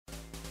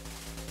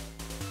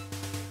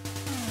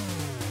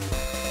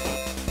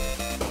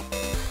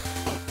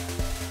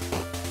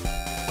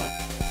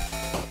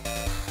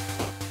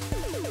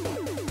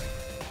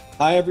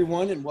Hi,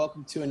 everyone, and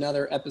welcome to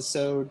another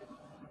episode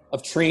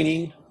of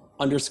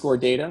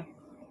Training_Data,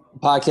 a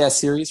podcast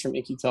series from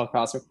In-Q-Tel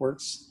Cosmic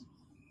Works.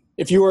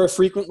 If you are a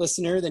frequent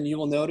listener, then you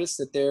will notice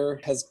that there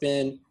has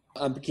been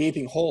a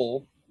gaping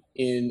hole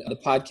in the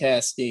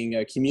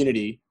podcasting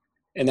community,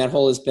 and that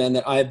hole has been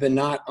that I have been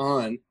not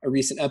on a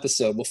recent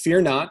episode. Well,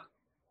 fear not,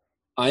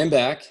 I am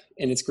back,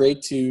 and it's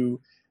great to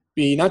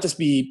not just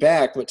be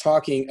back, but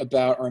talking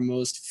about our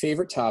most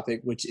favorite topic,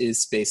 which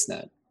is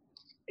SpaceNet.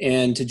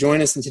 And to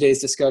join us in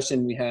today's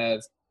discussion, we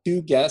have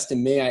two guests,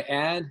 and may I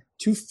add,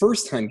 two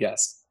first-time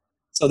guests.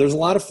 So there's a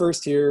lot of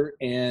first here,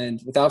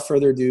 and without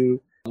further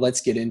ado,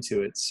 let's get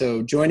into it.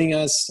 So joining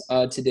us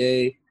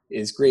today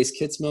is Grace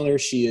Kitzmiller.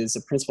 She is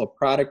a Principal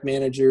Product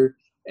Manager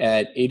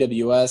at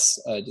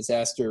AWS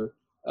Disaster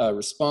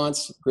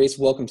Response. Grace,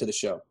 welcome to the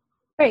show.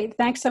 Great.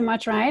 Thanks so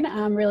much, Ryan.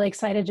 I'm really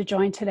excited to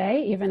join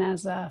today, even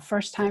as a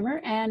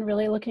first-timer, and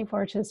really looking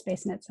forward to the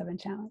SpaceNet 7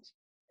 Challenge.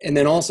 And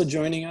then also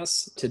joining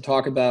us to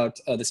talk about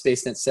the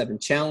SpaceNet 7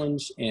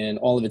 Challenge and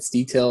all of its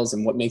details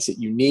and what makes it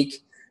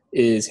unique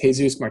is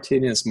Jesus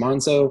Martinez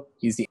Monzo.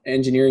 He's the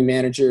Engineering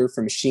Manager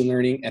for Machine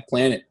Learning at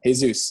Planet.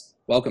 Jesus,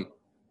 welcome.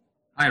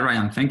 Hi,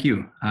 Ryan. Thank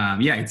you.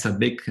 It's a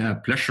big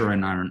pleasure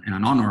and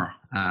an honor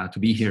to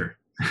be here.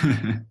 So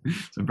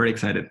I'm very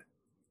excited.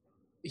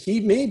 He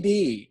may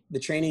be the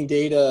training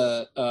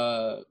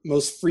data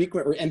most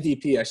frequent, or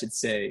MVP, I should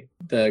say,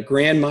 the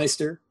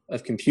Grandmeister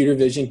of computer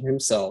vision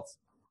himself,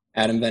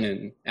 Adam Van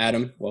Inten.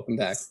 Adam, welcome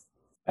back.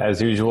 As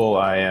usual,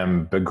 I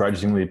am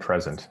begrudgingly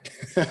present.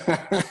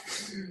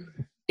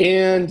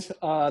 And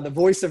the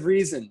voice of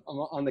reason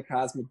on the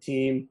Cosmic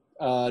team,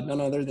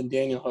 none other than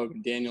Daniel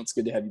Hogan. Daniel, it's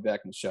good to have you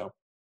back on the show.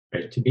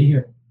 Great to be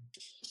here.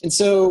 And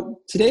so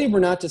today we're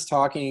not just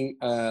talking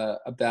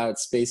about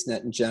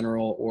SpaceNet in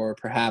general, or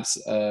perhaps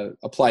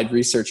applied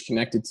research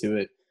connected to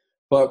it,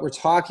 but we're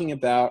talking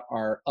about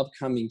our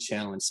upcoming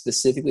challenge,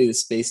 specifically the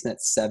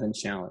SpaceNet 7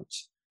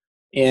 Challenge.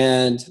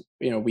 And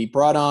we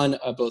brought on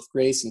both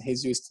Grace and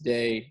Jesus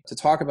today to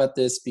talk about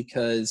this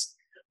because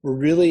we're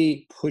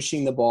really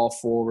pushing the ball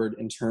forward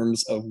in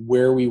terms of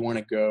where we want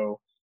to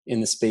go in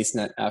the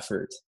SpaceNet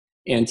effort.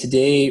 And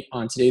today,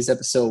 on today's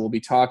episode, we'll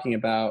be talking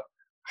about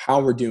how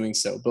we're doing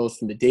so, both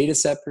from the data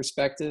set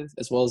perspective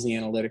as well as the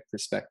analytic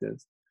perspective.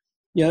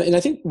 And I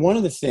think one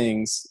of the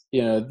things,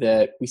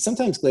 that we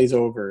sometimes glaze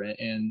over,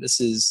 and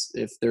this is,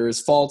 if there is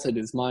fault, it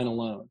is mine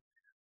alone,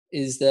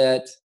 is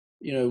that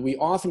we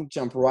often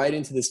jump right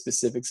into the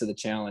specifics of the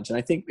challenge. And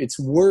I think it's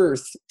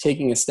worth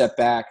taking a step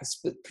back,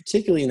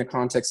 particularly in the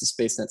context of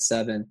SpaceNet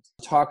 7,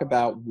 to talk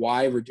about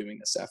why we're doing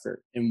this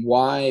effort and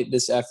why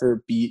this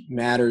effort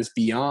matters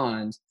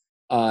beyond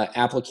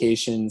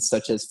applications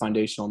such as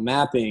foundational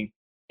mapping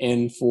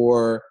and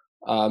for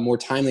more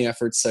timely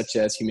efforts such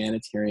as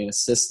humanitarian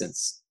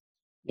assistance.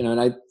 And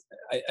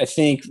I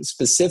think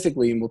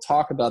specifically, and we'll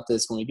talk about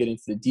this when we get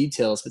into the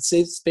details, but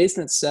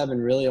SpaceNet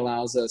 7 really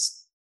allows us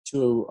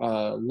to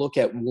look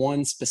at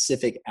one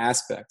specific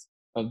aspect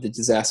of the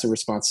disaster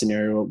response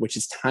scenario, which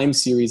is time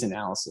series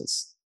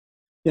analysis.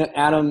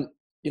 Adam,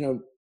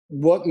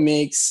 what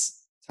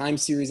makes time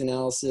series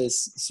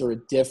analysis sort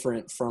of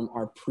different from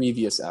our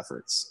previous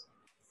efforts?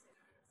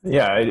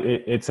 Yeah,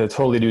 it's a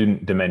totally new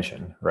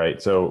dimension,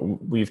 right? So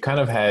we've kind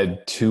of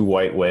had two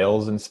white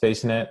whales in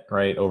SpaceNet,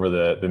 right, over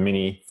the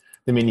many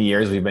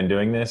years we've been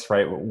doing this,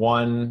 right?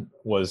 One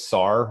was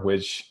SAR,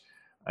 which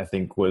I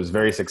think was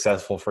very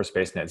successful for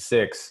SpaceNet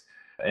 6.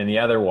 And the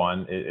other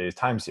one is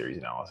time series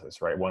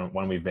analysis, right?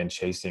 One we've been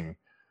chasing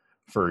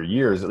for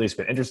years, at least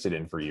been interested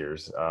in for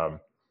years.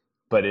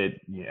 But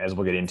as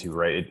we'll get into,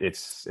 right,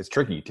 it's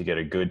tricky to get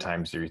a good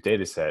time series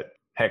data set.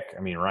 Heck,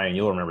 I mean, Ryan,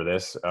 you'll remember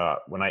this.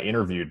 When I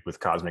interviewed with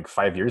Cosmic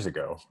 5 years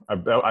ago,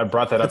 I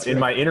brought that up in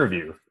my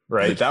interview,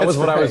 right? That was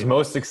what I was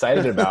most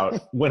excited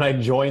about when I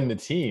joined the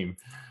team.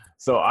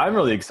 So I'm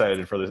really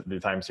excited for the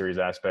time series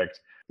aspect.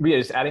 But yeah,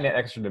 just adding that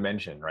extra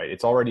dimension, right?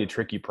 It's already a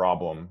tricky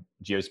problem,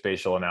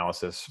 geospatial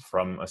analysis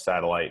from a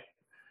satellite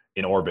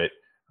in orbit.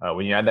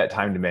 When you add that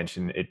time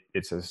dimension,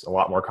 it's just a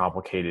lot more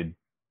complicated,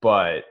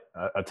 but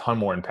a ton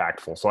more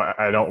impactful. So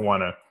I don't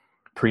want to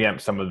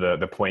preempt some of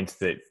the points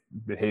that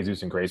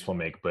Jesus and Grace will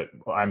make, but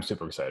I'm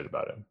super excited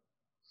about it.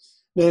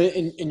 No,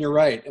 and you're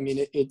right. I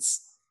mean,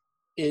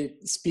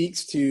 it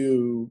speaks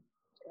to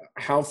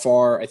how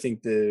far I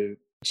think the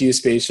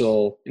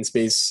geospatial and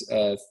space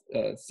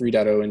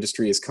 3.0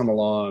 industry has come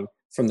along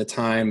from the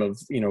time of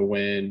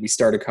when we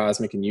started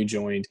Cosmic and you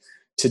joined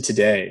to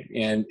today.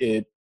 And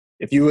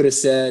if you would have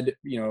said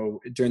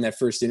during that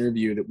first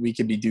interview that we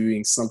could be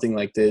doing something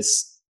like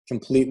this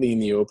completely in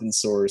the open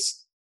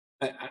source,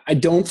 I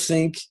don't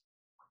think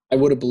I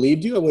would have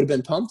believed you. I would have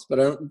been pumped,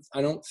 but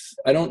I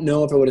don't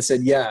know if I would have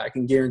said, yeah, I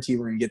can guarantee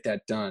we're gonna get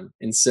that done.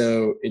 And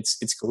so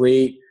it's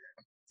great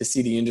to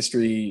see the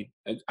industry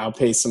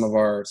outpace some of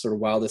our sort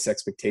of wildest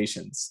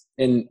expectations.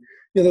 And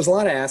there's a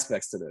lot of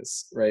aspects to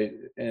this, right?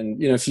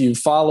 And if you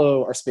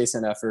follow our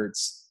SpaceNet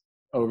efforts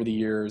over the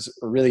years,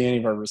 or really any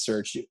of our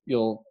research,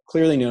 you'll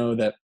clearly know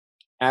that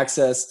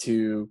access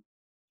to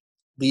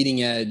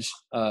leading edge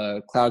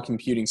cloud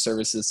computing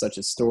services such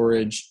as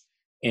storage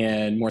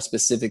and more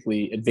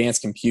specifically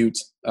advanced compute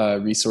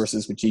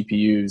resources with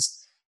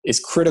GPUs is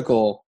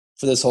critical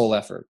for this whole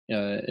effort.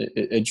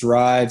 It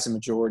drives a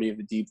majority of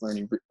the deep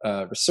learning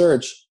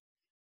research,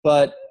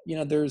 but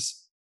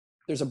there's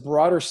a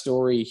broader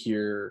story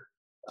here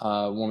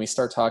when we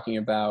start talking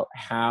about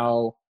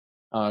how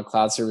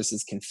cloud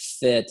services can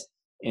fit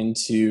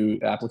into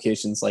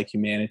applications like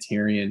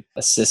humanitarian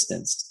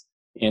assistance.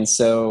 And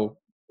so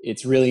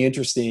it's really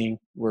interesting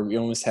where we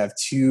almost have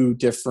two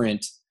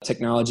different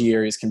technology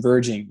areas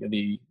converging,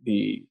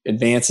 the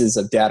advances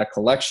of data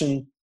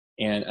collection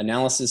and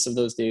analysis of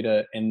those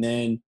data, and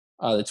then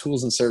the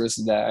tools and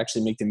services that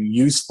actually make them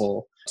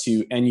useful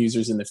to end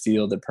users in the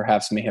field that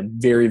perhaps may have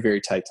very, very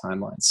tight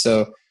timelines.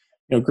 So,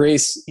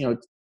 Grace,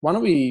 why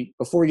don't we,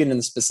 before we get into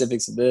the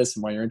specifics of this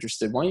and why you're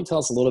interested, why don't you tell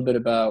us a little bit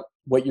about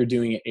what you're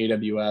doing at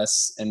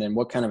AWS and then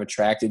what kind of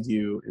attracted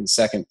you in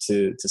second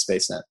to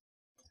SpaceNet?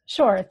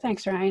 Sure.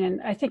 Thanks, Ryan.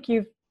 And I think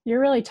you're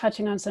really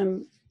touching on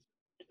some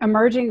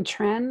emerging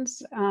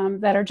trends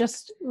that are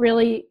just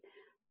really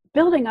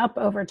building up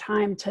over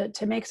time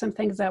to make some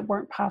things that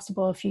weren't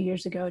possible a few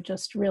years ago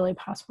just really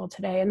possible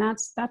today. And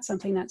that's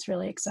something that's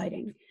really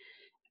exciting.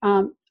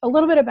 A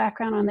little bit of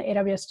background on the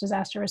AWS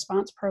Disaster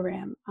Response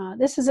Program.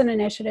 This is an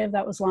initiative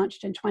that was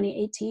launched in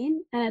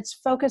 2018, and it's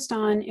focused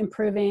on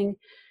improving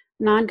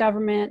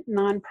non-government,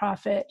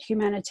 nonprofit,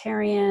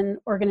 humanitarian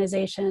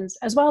organizations,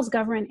 as well as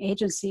government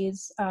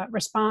agencies'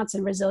 response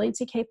and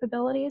resiliency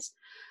capabilities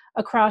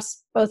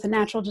across both a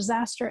natural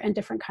disaster and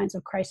different kinds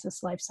of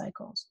crisis life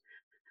cycles.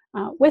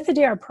 With the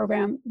DR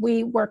program,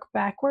 we work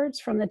backwards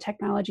from the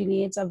technology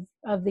needs of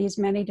these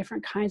many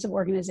different kinds of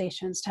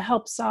organizations to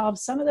help solve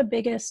some of the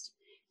biggest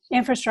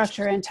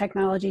infrastructure and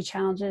technology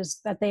challenges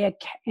that they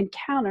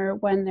encounter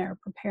when they're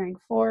preparing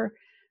for,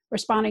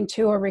 responding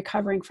to, or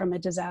recovering from a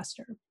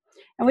disaster.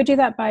 And we do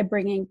that by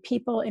bringing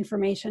people,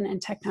 information,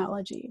 and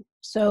technology.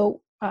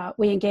 So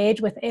we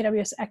engage with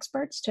AWS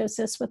experts to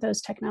assist with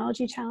those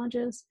technology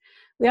challenges.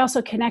 We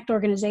also connect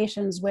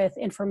organizations with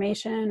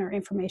information or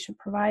information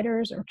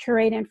providers or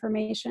curate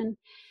information.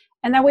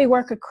 And then we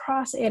work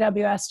across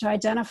AWS to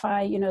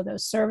identify,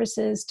 those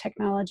services,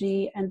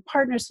 technology, and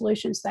partner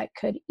solutions that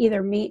could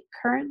either meet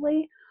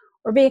currently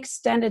or be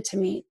extended to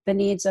meet the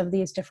needs of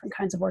these different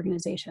kinds of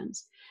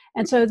organizations.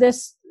 And so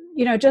this,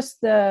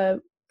 just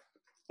the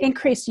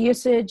increased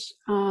usage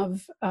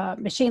of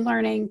machine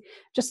learning,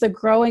 just the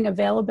growing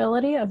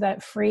availability of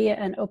that free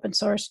and open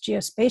source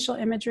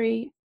geospatial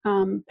imagery,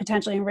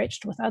 potentially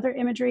enriched with other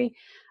imagery,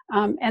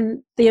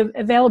 and the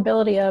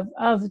availability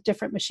of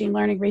different machine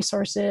learning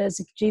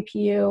resources,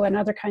 GPU, and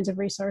other kinds of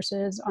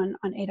resources on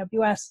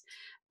AWS.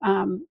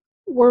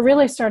 We're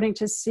really starting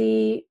to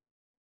see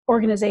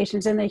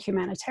organizations in the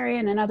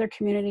humanitarian and other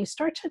communities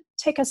start to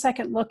take a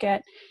second look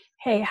at,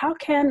 hey, how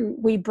can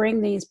we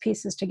bring these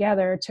pieces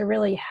together to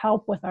really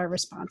help with our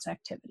response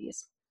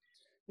activities?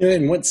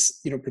 And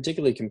what's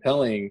particularly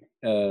compelling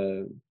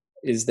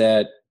is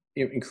that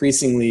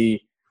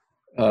increasingly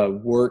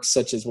work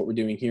such as what we're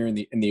doing here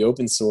in the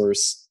open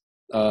source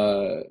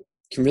can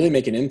really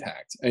make an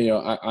impact.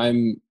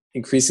 I'm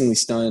increasingly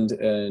stunned,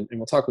 and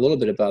we'll talk a little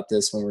bit about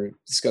this when we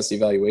discuss the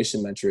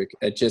evaluation metric,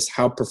 at just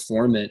how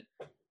performant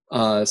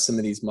some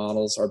of these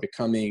models are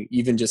becoming,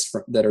 even just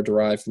that are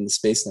derived from the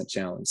SpaceNet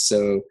challenge.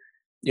 So,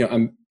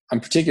 I'm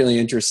particularly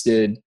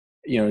interested,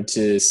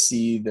 to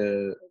see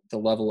the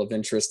level of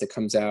interest that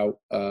comes out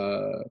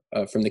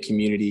from the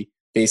community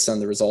based on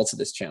the results of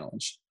this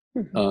challenge.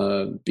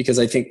 Because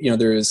I think,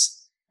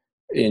 there's,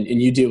 and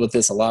you deal with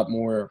this a lot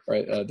more,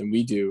 right, than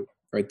we do,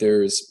 right?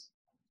 There's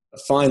a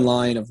fine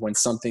line of when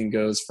something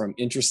goes from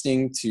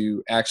interesting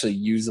to actually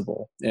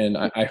usable. And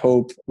I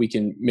hope we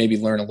can maybe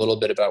learn a little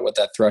bit about what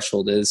that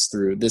threshold is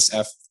through this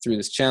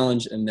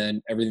challenge, and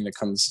then everything that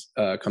comes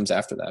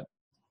after that.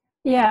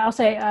 Yeah, I'll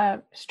say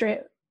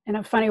straight in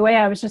a funny way,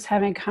 I was just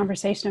having a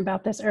conversation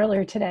about this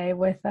earlier today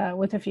with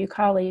a few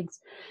colleagues.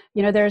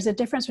 There's a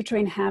difference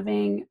between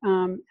having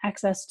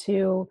access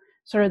to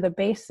sort of the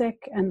basic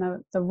and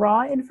the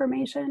raw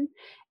information,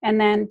 and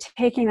then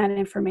taking that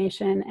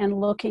information and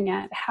looking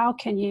at how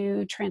can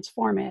you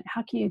transform it,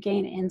 how can you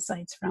gain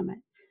insights from it.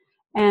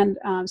 And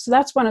so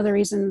that's one of the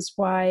reasons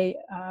why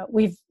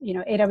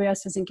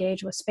AWS is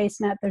engaged with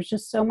SpaceNet. There's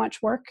just so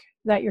much work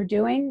that you're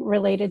doing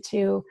related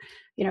to,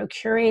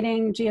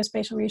 curating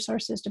geospatial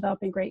resources,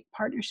 developing great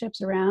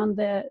partnerships around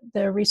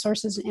the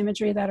resources and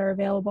imagery that are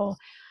available.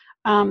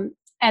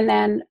 And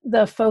then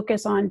the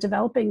focus on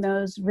developing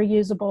those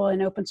reusable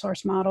and open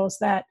source models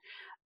that,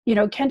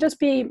 can just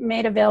be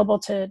made available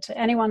to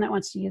anyone that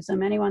wants to use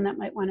them, anyone that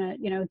might want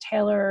to,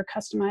 tailor or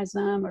customize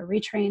them or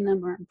retrain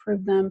them or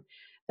improve them.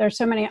 There are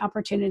so many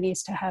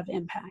opportunities to have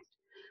impact.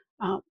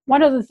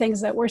 One of the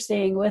things that we're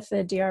seeing with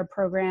the DR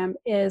program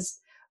is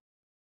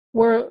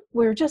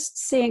we're just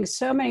seeing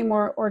so many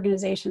more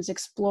organizations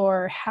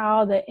explore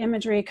how the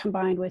imagery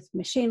combined with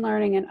machine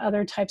learning and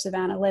other types of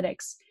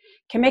analytics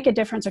can make a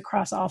difference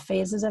across all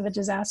phases of a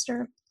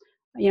disaster.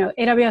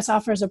 AWS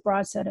offers a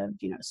broad set of,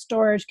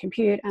 storage,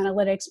 compute,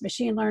 analytics,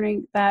 machine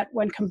learning that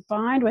when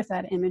combined with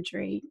that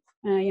imagery,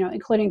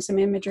 including some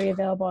imagery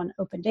available on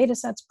Open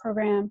Datasets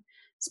program,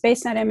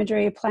 SpaceNet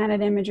imagery,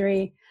 Planet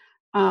imagery,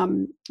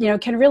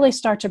 can really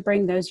start to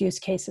bring those use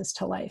cases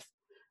to life.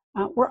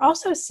 We're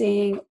also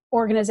seeing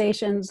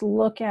organizations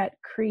look at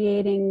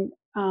creating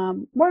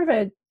more of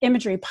an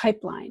imagery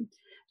pipeline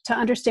to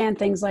understand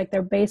things like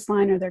their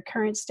baseline or their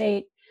current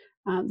state.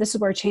 This is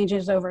where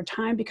changes over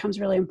time becomes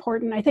really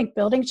important. I think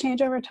building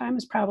change over time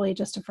is probably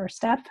just a first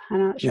step.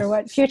 I'm not sure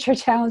what future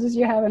challenges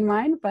you have in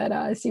mind, but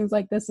it seems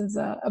like this is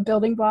a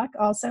building block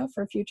also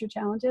for future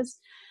challenges.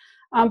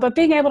 But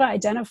being able to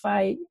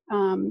identify,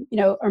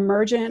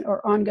 emergent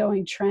or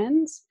ongoing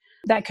trends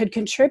that could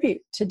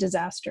contribute to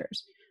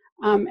disasters,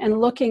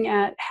 and looking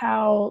at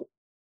how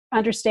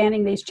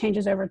understanding these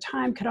changes over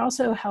time could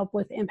also help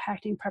with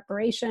impacting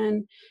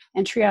preparation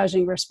and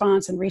triaging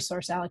response and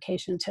resource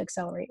allocation to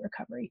accelerate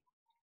recovery.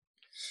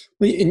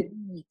 Well,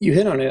 you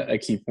hit on a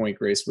key point,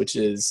 Grace, which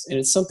is, and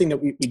it's something that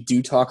we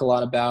do talk a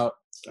lot about.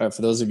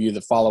 For those of you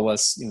that follow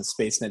us,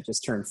 SpaceNet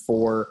just turned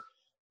 4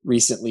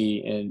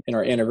 recently in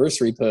our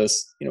anniversary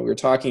post. We were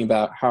talking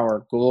about how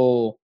our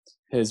goal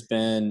has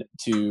been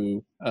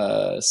to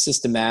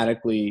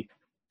systematically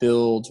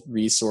build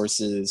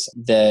resources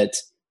that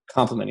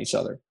complement each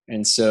other.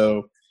 And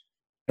so,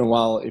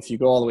 while if you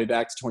go all the way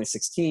back to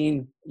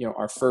 2016,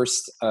 our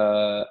first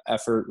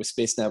effort with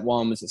SpaceNet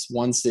 1 was this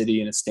one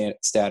city and a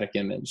static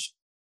image.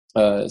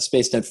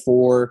 SpaceNet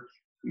 4,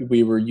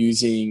 we were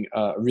using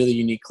a really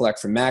unique collect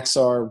from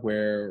Maxar,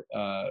 where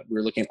we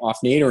were looking at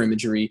off-nadir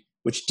imagery,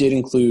 which did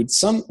include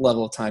some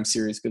level of time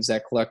series because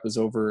that collect was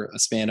over a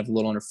span of a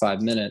little under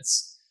 5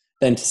 minutes.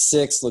 Then to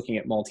 6, looking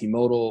at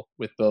multimodal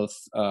with both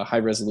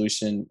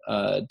high-resolution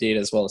data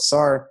as well as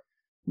SAR.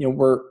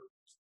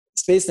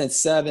 SpaceNet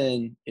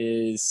 7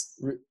 is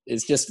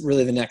just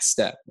really the next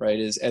step, right?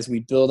 As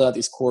we build out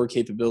these core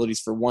capabilities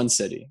for one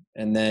city,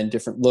 and then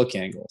different look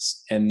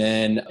angles, and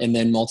then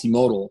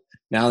multimodal.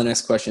 Now the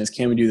next question is,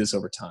 can we do this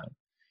over time,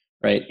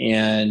 right?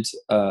 And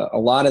a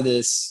lot of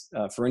this,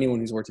 for anyone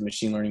who's worked in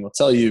machine learning, will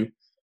tell you,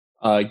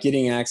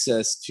 getting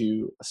access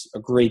to a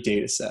great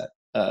data set,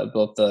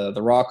 both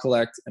the raw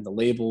collect and the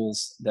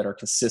labels that are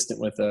consistent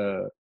with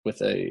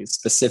a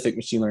specific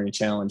machine learning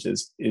challenge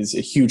is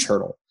a huge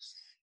hurdle.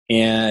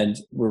 And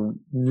we're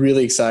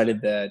really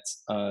excited that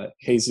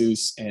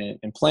Jesus and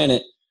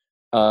Planet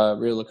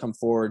really will come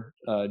forward,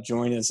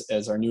 join us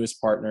as our newest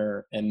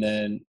partner, and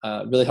then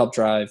really help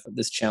drive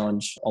this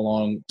challenge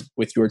along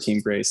with your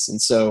team, Grace.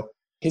 And so,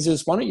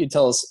 Jesus, why don't you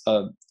tell us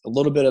a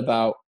little bit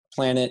about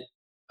Planet,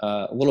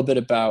 a little bit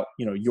about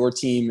your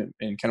team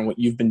and kind of what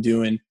you've been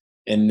doing,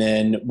 and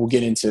then we'll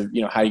get into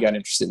how you got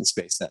interested in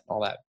SpaceNet and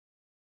all that.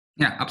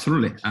 Yeah,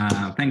 absolutely.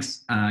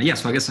 Thanks.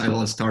 So I guess I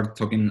will start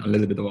talking a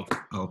little bit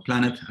about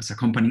Planet as a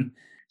company.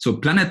 So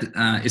Planet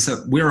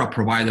we're a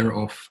provider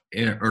of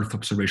Earth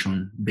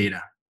observation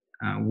data.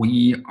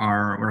 We're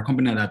a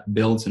company that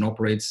builds and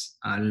operates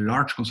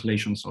large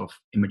constellations of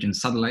imaging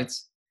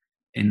satellites.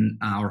 And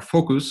our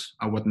focus,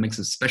 what makes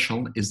it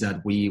special, is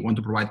that we want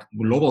to provide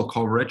global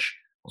coverage,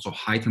 also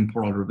high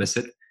temporal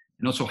revisit,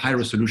 and also high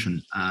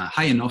resolution,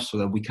 high enough so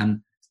that we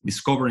can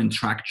discover and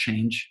track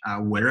change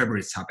wherever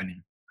it's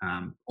happening.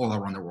 All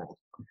around the world.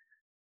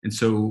 And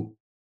so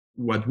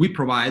what we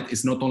provide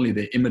is not only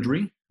the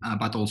imagery,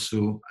 but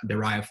also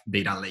derived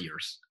data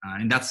layers.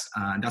 And that's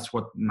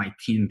what my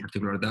team in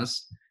particular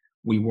does.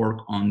 We work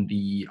on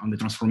the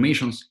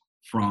transformations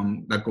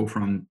that go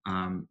from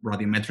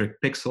radiometric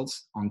pixels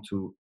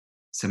onto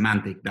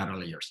semantic data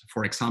layers.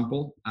 For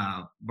example,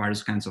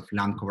 various kinds of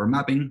land cover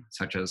mapping,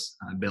 such as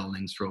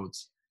buildings,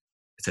 roads,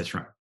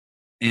 etc.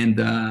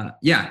 And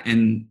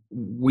and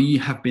we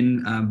have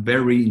been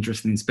very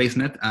interested in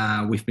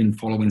SpaceNet. We've been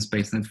following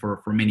SpaceNet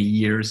for many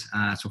years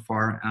so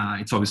far.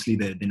 It's obviously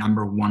the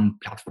number one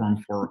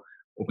platform for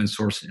open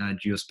source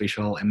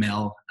geospatial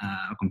ML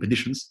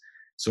competitions.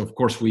 So of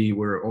course we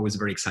were always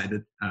very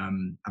excited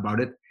about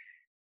it.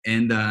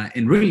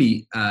 And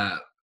really,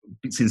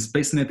 since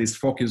SpaceNet is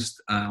focused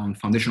on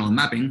foundational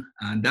mapping,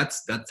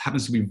 that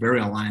happens to be very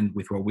aligned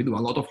with what we do. A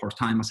lot of our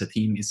time as a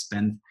team is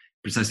spent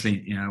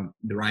precisely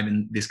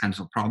deriving these kinds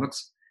of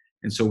products.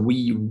 And so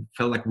we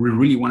felt like we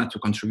really wanted to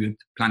contribute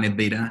Planet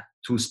data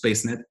to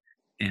SpaceNet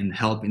and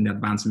help in the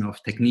advancement of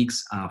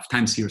techniques of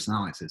time series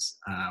analysis,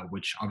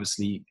 which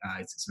obviously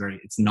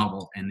it's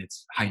novel and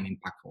it's highly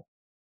impactful.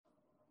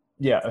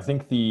 Yeah, I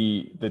think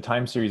the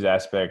time series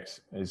aspect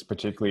is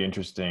particularly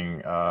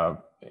interesting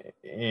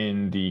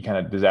in the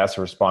kind of disaster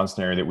response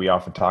scenario that we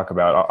often talk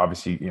about.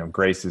 Obviously,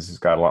 Grace has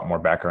got a lot more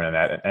background in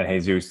that,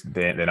 and Jesus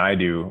than I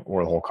do,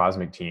 or the whole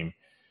Cosmic team.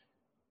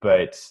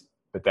 But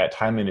that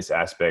timeliness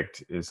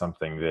aspect is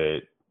something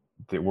that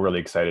we're really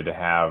excited to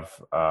have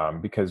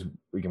because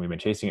we've been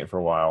chasing it for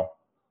a while,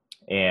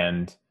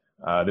 and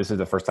this is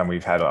the first time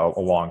we've had a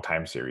long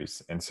time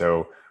series. And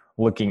so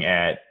looking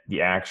at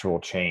the actual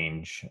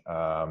change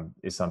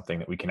is something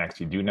that we can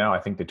actually do now. I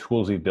think the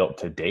tools we've built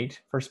to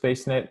date for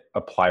SpaceNet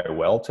apply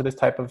well to this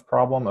type of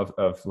problem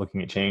of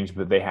looking at change,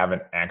 but they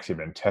haven't actually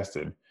been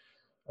tested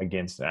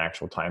against an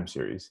actual time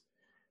series.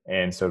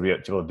 And so to be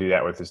able to do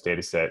that with this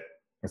data set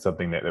is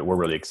something that we're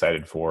really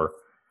excited for.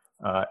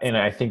 And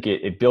I think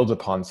it builds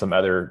upon some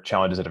other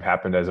challenges that have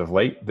happened as of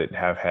late that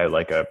have had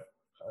like a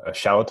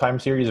shallow time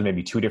series of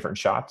maybe 2 different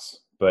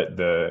shots. But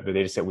the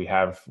data set we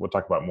have, we'll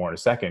talk about more in a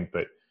second,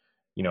 but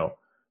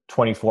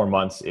 24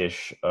 months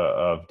ish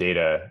of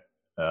data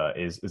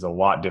is a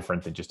lot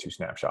different than just 2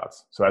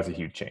 snapshots. So that's a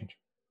huge change.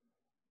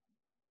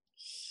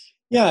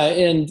 Yeah,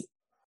 and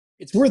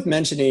it's worth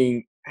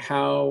mentioning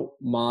how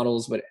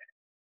models would,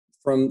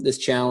 from this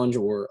challenge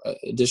or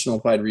additional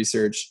applied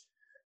research,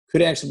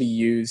 could actually be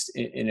used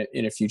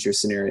in a future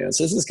scenario.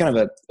 So this is kind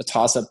of a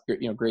toss-up,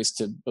 Grace,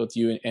 to both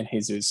you and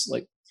Jesus.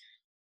 Like,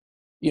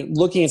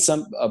 looking at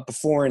some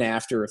before and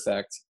after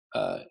effect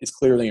is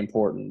clearly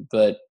important.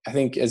 But I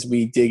think as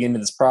we dig into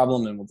this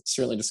problem, and we'll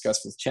certainly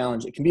discuss with the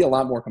challenge, it can be a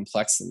lot more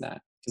complex than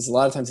that. Because a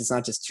lot of times it's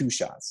not just 2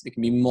 shots; it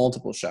can be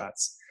multiple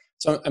shots.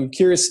 So I'm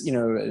curious,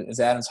 as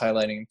Adam's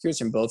highlighting, I'm curious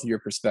from both of your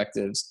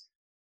perspectives.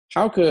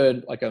 How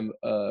could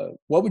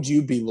what would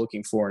you be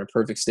looking for in a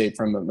perfect state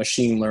from a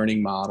machine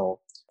learning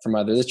model from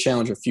either this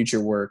challenge or future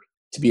work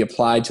to be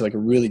applied to like a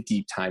really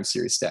deep time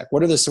series stack?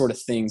 What are the sort of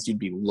things you'd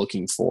be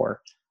looking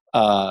for,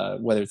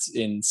 whether it's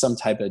in some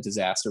type of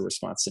disaster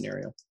response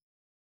scenario?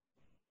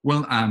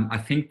 Well, I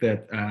think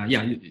that,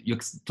 you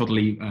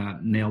totally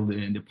nailed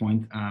the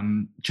point.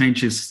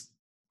 Change is,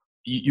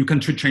 you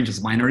can treat change as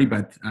binary,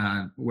 but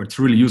what's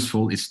really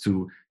useful is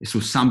to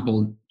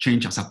sample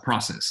change as a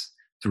process,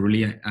 to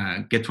really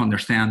get to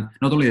understand,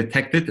 not only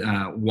detect it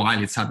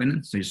while it's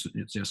happening, so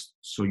it's just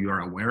so you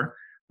are aware,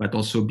 but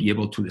also be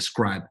able to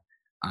describe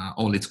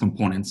all its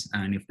components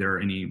and if there are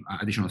any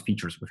additional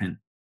features within.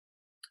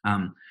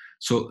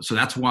 So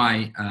that's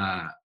why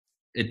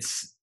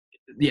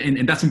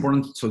and that's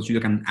important, so you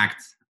can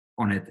act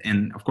on it.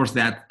 And of course,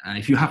 that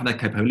if you have that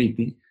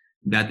capability,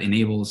 that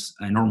enables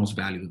enormous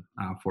value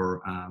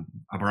for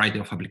a variety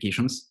of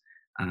applications.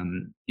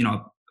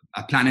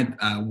 At Planet,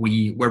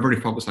 we're very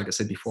focused, like I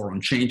said before, on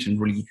change and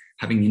really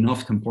having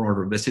enough temporal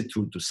revisit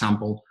to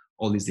sample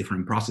all these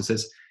different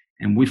processes.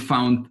 And we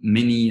found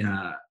many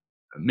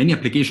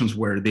applications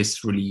where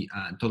this really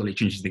totally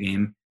changes the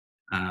game.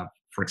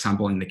 For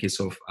example, in the case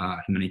of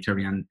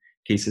humanitarian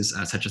cases,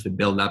 such as the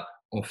buildup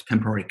of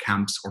temporary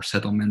camps or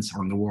settlements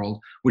around the world,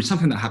 which is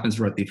something that happens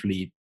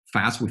relatively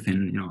fast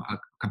within a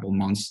couple of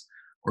months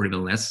or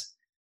even less.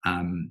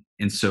 And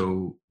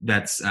so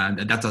that's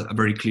a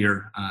very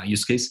clear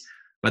use case.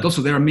 But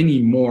also there are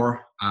many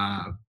more,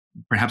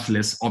 perhaps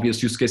less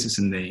obvious use cases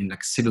in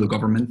like civil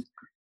government.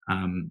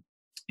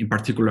 In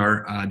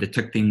particular,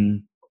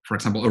 detecting, for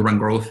example, urban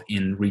growth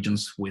in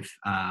regions with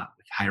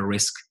high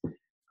risk,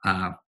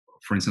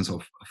 for instance,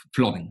 of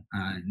flooding.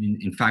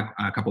 In fact,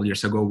 a couple of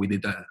years ago, we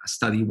did a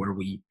study where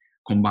we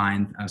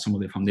combined some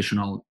of the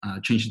foundational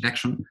change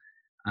detection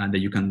that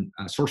you can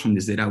source from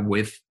this data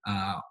with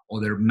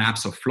other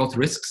maps of flood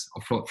risks,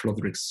 of flood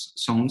risk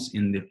zones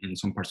in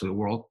some parts of the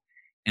world.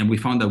 And we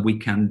found that we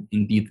can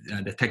indeed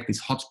detect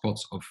these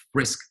hotspots of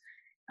risk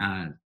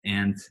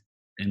and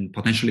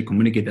potentially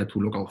communicate that to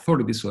local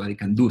authorities so that they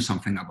can do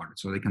something about it,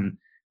 so they can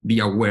be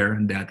aware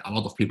that a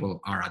lot of people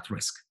are at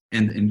risk.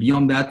 And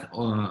beyond that,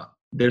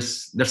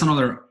 there's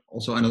another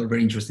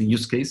very interesting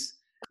use case,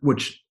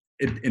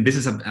 and this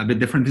is a bit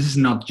different. This is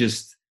not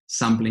just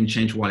sampling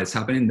change while it's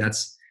happening.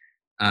 That's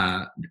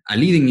a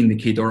leading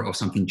indicator of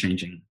something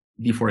changing,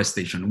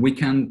 deforestation. We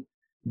can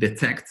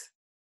detect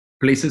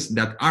places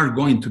that are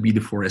going to be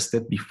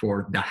deforested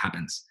before that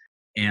happens.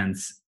 And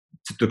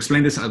to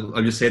explain this,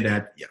 I'll just say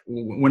that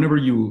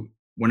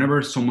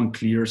whenever someone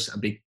clears a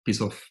big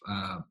piece of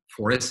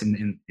forest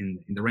in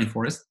the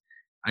rainforest,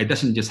 it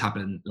doesn't just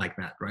happen like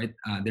that, right?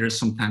 There is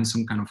sometimes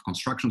some kind of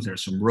constructions, there are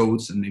some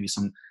roads and maybe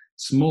some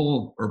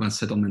small urban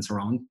settlements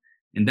around,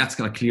 and that's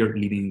a clear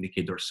leading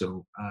indicator.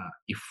 So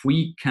if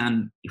we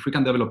can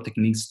develop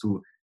techniques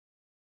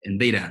and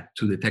data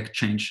to detect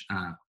change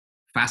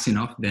fast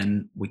enough,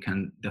 then we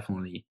can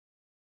definitely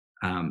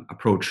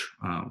approach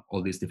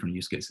all these different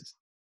use cases.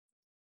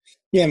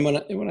 Yeah, and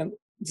when I'm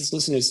just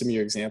listening to some of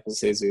your examples,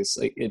 Jesus,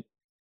 like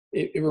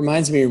it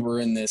reminds me we're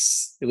in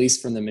this, at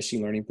least from the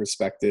machine learning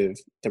perspective,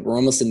 that we're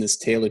almost in this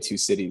tale of two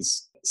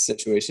cities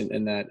situation.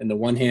 In that, on the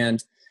one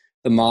hand,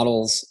 the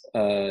models,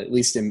 at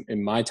least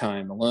in my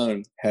time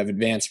alone, have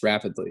advanced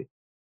rapidly,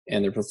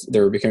 and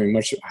they're becoming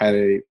much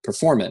highly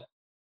performant.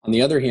 On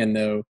the other hand,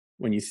 though,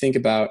 when you think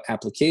about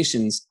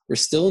applications, we're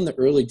still in the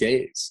early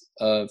days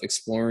of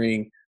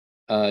exploring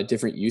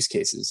different use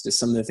cases. Just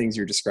some of the things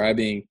you're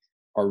describing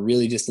are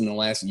really just in the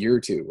last year or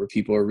two, where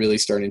people are really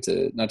starting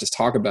to not just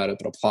talk about it,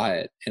 but apply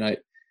it. And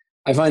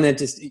I find that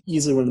just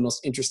easily one of the most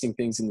interesting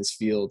things in this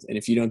field. And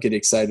if you don't get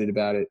excited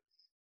about it,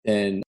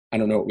 then I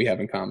don't know what we have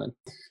in common.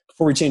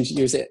 Before we change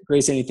gears,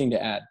 Grace, anything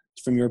to add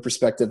from your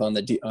perspective on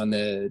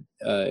the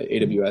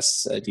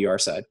AWS DR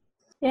side?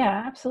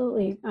 Yeah,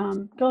 absolutely.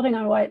 Building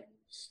on what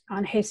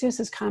on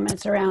Jesus's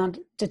comments around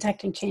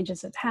detecting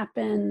changes that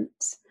happen,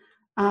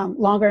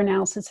 longer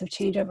analysis of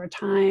change over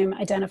time,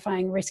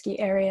 identifying risky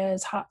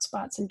areas,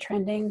 hotspots, and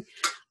trending.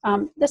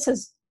 This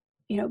is,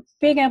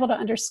 being able to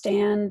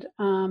understand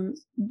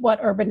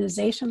what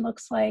urbanization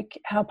looks like,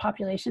 how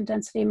population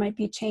density might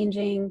be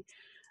changing,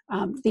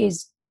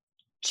 these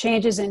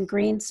changes in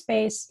green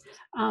space.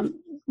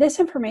 This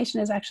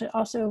information is actually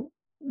also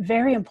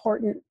very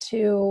important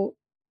to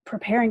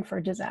preparing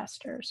for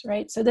disasters,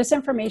 right? So this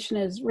information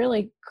is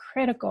really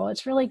critical.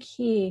 It's really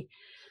key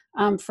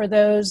for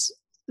those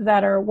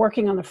that are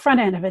working on the front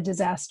end of a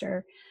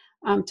disaster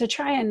to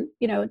try and,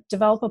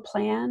 develop a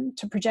plan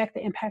to project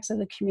the impacts of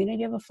the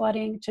community of a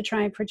flooding, to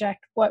try and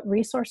project what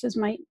resources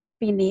might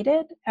be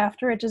needed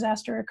after a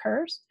disaster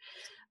occurs,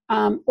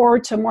 or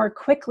to more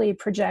quickly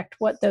project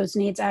what those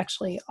needs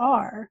actually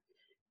are,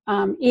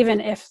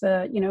 even if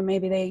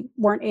maybe they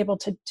weren't able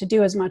to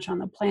do as much on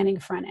the planning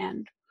front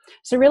end.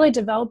 So really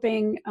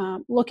developing,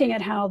 looking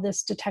at how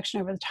this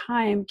detection over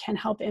time can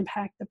help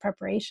impact the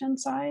preparation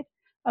side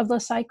of the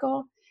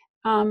cycle.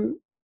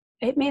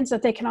 It means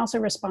that they can also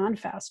respond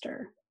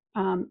faster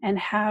and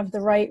have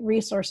the right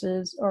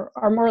resources, or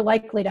are more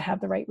likely to have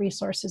the right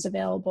resources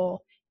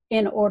available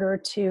in order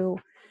to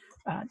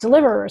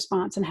deliver a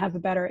response and have a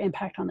better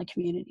impact on the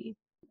community.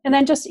 And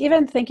then just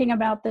even thinking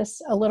about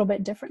this a little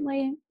bit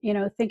differently,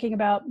 thinking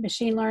about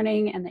machine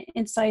learning and the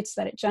insights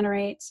that it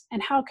generates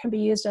and how it can be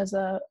used as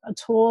a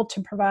tool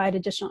to provide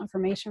additional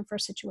information for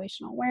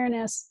situational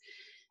awareness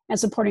and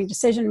supporting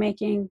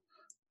decision-making.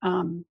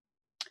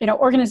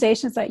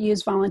 Organizations that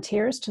use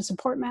volunteers to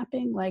support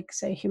mapping, like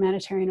say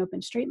Humanitarian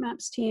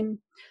OpenStreetMaps team,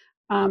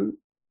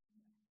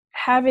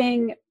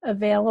 having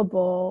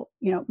available,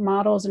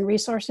 models and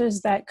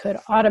resources that could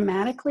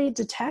automatically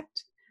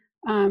detect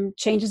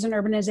changes in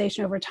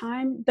urbanization over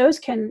time. Those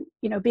can,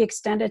 be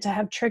extended to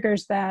have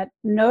triggers that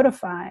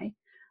notify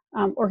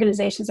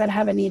organizations that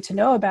have a need to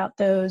know about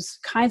those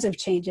kinds of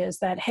changes,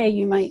 that, hey,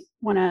 you might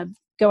want to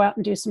go out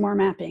and do some more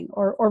mapping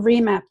or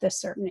remap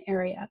this certain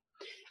area.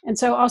 And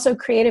so also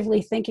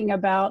creatively thinking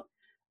about,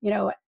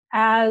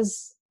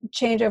 as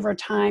change over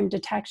time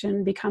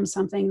detection becomes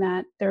something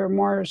that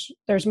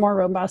there's more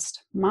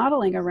robust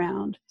modeling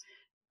around,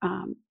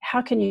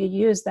 how can you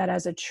use that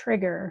as a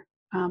trigger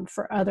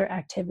for other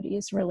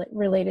activities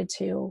related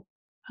to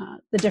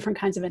the different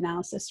kinds of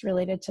analysis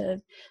related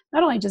to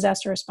not only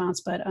disaster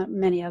response, but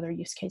many other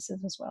use cases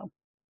as well.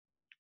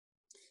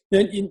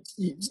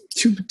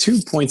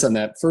 Two points on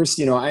that. First,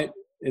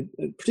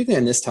 particularly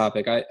on this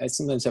topic, I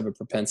sometimes have a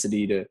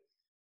propensity to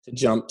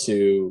jump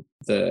to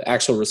the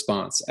actual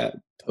response at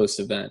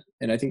post-event.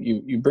 And I think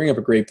you bring up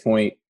a great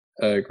point,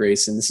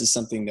 Grace, and this is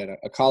something that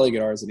a colleague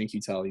of ours at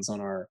In-Q-Tel, he's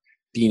on our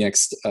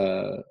BNext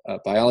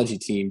biology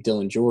team,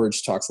 Dylan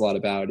George, talks a lot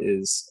about,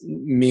 is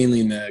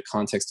mainly in the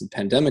context of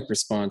pandemic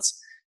response,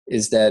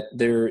 is that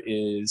there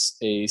is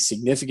a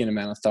significant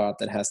amount of thought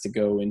that has to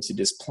go into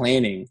just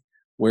planning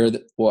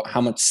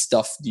how much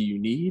stuff do you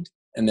need,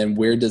 and then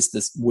where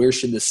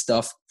should this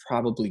stuff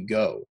probably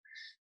go.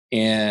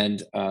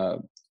 And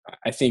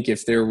I think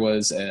if there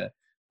was a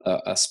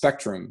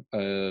spectrum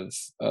of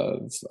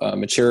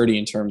maturity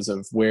in terms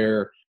of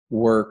where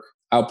work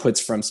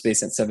outputs from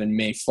SpaceNet 7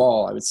 may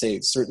fall, I would say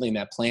certainly in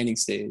that planning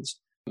stage,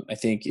 I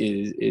think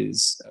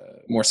is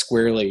more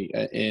squarely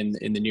in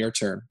the near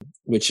term,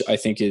 which I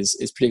think is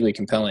particularly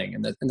compelling.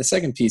 And the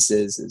second piece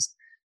is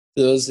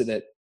those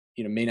that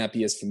may not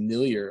be as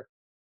familiar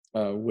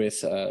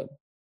with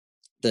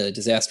the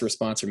disaster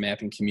response or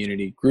mapping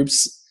community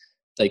groups.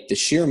 Like the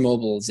sheer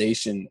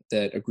mobilization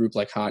that a group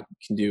like HOT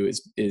can do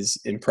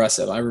is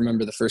impressive. I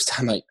remember the first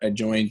time I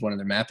joined one of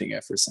their mapping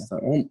efforts, and I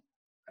thought,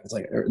 I was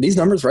like, are these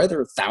numbers right? There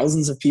were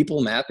thousands of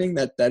people mapping.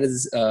 That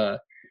is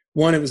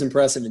one, it was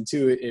impressive, and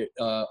two, it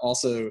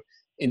also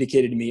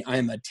indicated to me I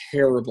am a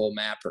terrible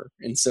mapper,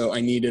 and so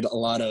I needed a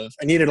lot of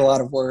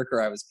work,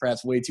 or I was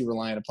perhaps way too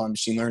reliant upon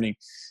machine learning.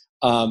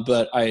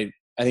 But I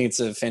think it's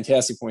a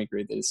fantastic point,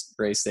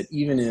 Grace, that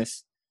even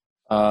if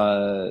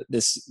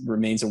this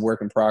remains a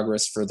work in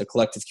progress for the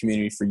collective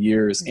community for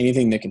years,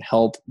 anything that can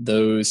help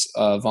those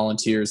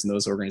volunteers and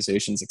those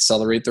organizations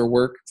accelerate their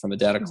work from a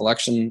data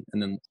collection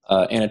and then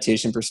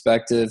annotation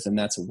perspective, and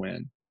that's a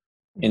win.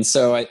 And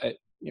so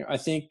I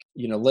think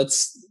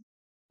let's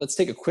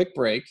take a quick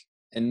break,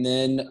 and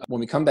then when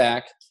we come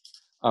back,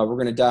 we're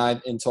going to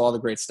dive into all the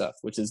great stuff,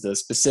 which is the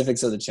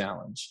specifics of the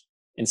challenge.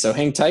 And so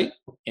hang tight,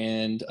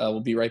 and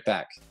we'll be right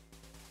back.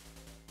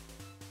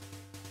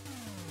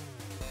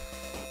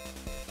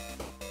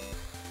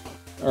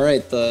 All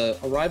right, the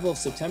arrival of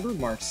September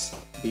marks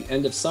the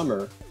end of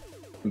summer,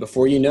 and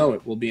before you know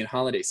it, we'll be in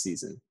holiday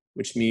season,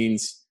 which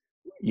means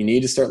you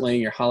need to start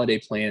laying your holiday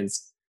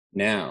plans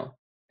now.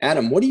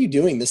 Adam, what are you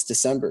doing this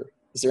December?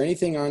 Is there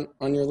anything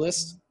on your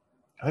list?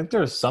 I think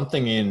there's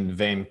something in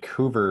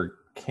Vancouver,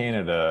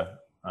 Canada.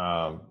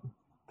 I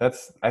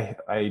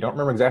don't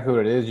remember exactly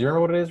what it is. Do you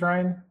remember what it is,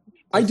 Ryan?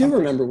 I do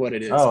remember what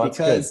it is,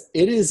 because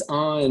good. It is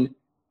on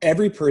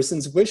every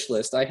person's wish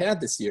list I had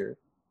this year.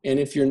 And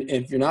if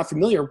you're not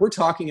familiar, we're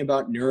talking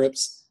about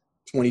NeurIPS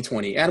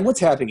 2020. Adam, what's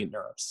happening at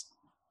NeurIPS?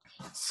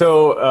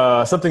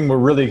 So something we're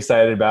really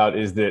excited about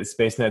is that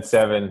SpaceNet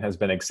 7 has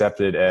been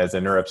accepted as a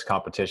NeurIPS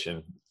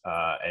competition.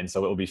 And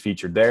so it will be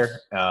featured there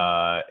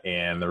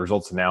and the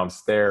results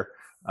announced there.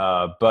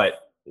 But,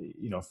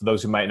 for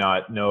those who might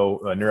not know,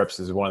 NeurIPS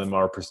is one of the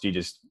more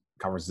prestigious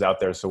conferences out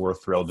there. So we're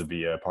thrilled to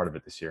be a part of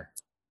it this year.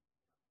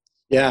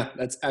 Yeah,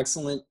 that's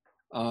excellent.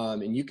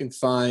 And you can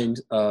find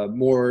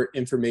more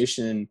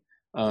information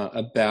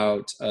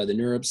about the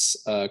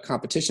NeurIPS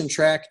competition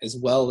track, as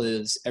well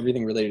as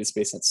everything related to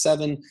SpaceNet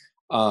 7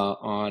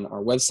 on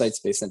our website,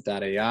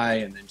 spacenet.ai,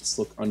 and then just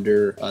look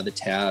under the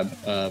tab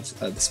of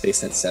the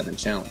SpaceNet 7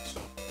 challenge.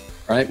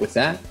 All right, with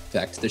that,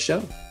 back to the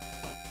show.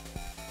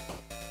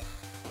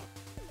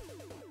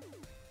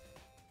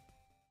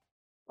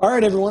 All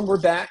right, everyone,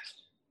 we're back.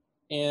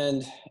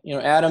 And,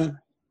 Adam,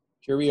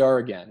 here we are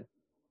again.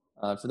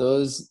 For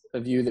those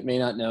of you that may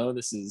not know,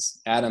 this is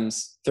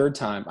Adam's third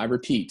time, I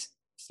repeat,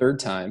 third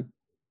time,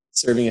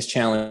 serving as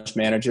challenge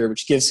manager,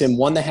 which gives him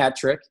the hat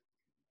trick.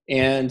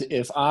 And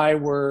if I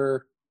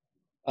were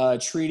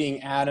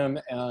treating Adam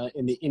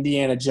in the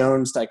Indiana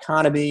Jones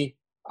dichotomy,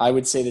 I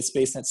would say that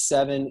SpaceNet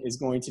 7 is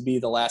going to be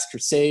the last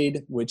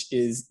crusade, which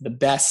is the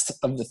best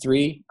of the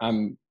three.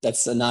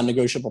 That's a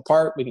non-negotiable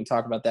part. We can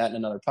talk about that in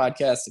another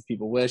podcast if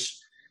people wish.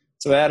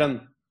 So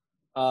Adam,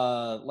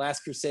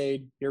 last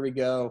crusade, here we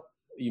go.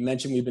 You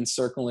mentioned we've been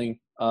circling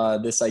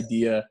this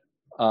idea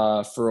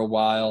for a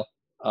while.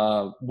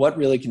 What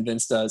really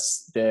convinced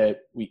us that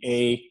we,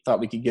 A, thought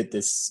we could get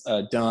this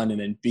done, and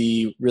then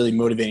B, really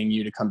motivating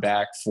you to come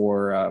back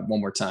for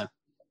one more time?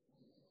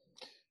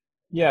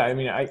 Yeah, I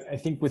mean, I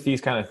think with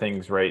these kind of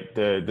things, right,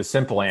 the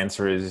simple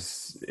answer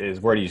is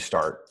where do you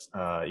start?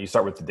 You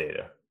start with the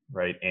data,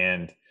 right?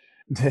 And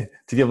to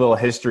give a little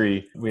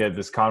history, we had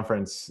this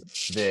conference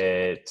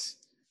that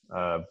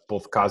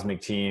both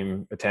Cosmic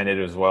Team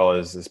attended as well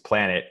as this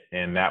Planet,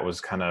 and that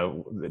was kind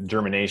of the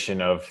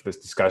germination of this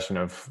discussion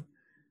of,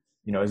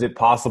 is it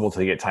possible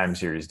to get time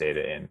series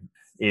data in?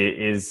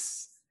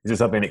 Is it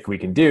something that we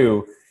can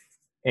do?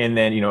 And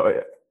then,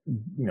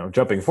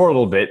 jumping forward a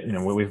little bit,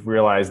 we've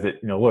realized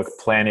that, look,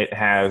 Planet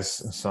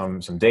has some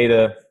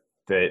data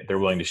that they're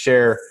willing to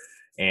share,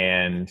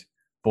 and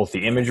both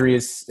the imagery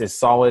is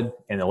solid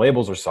and the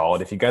labels are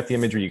solid. If you got the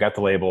imagery, you got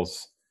the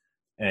labels,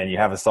 and you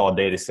have a solid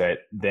data set,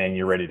 then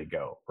you're ready to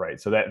go, right?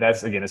 So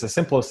that's again, it's a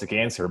simplistic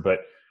answer,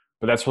 but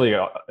that's really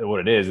what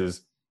it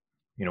is,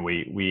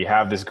 we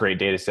have this great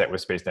data set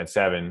with SpaceNet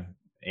 7,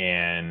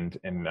 and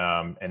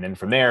then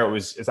from there,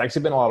 it's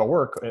actually been a lot of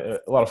work, a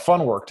lot of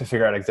fun work to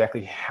figure out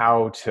exactly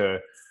how to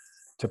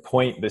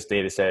point this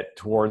data set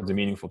towards a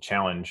meaningful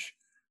challenge.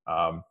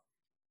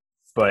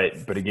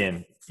 But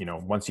again,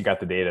 once you got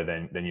the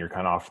data, then you're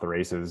kind of off the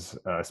races,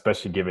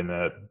 especially given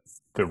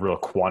the real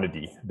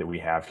quantity that we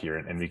have here,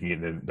 and we can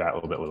get into that a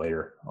little bit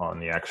later on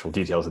the actual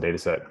details of the data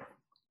set.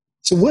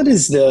 So what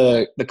is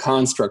the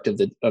construct of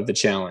the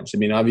challenge? I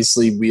mean,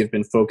 obviously we have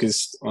been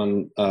focused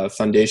on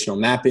foundational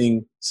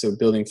mapping, so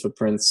building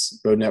footprints,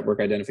 road network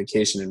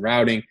identification, and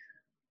routing.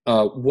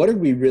 What are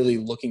we really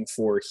looking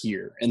for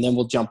here? And then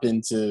we'll jump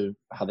into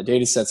how the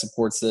data set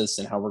supports this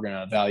and how we're going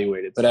to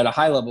evaluate it. But at a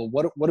high level,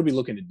 what are we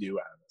looking to do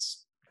out of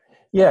this?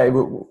 Yeah,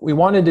 we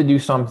wanted to do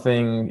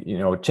something,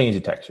 change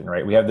detection,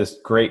 right? We have this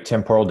great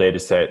temporal data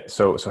set.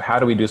 So how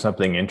do we do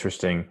something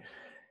interesting?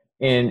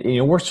 And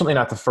we're certainly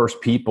not the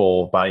first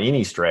people by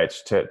any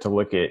stretch to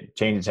look at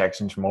change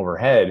detections from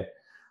overhead.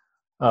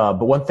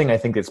 But one thing I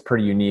think that's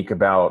pretty unique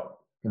about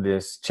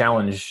this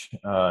challenge,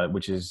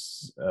 which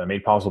is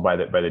made possible by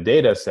the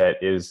data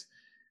set, is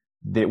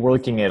that we're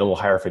looking at a little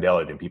higher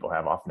fidelity than people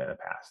have often in the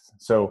past.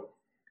 So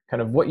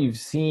kind of what you've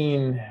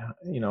seen,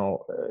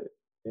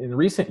 in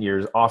recent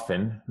years,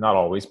 often, not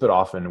always, but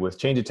often with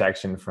change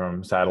detection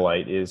from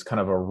satellite is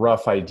kind of a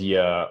rough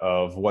idea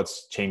of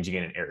what's changing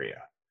in an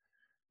area.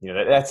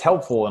 That's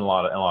helpful in a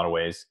lot of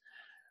ways,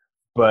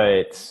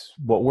 but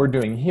what we're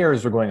doing here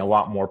is we're going a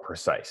lot more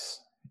precise.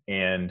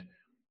 And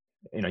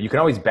you can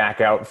always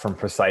back out from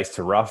precise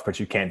to rough, but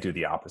you can't do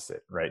the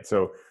opposite, right?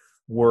 So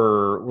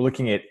we're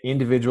looking at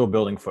individual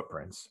building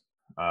footprints.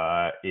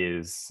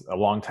 Is a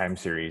long time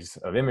series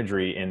of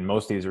imagery, and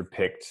most of these are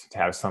picked to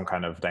have some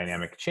kind of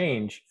dynamic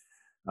change.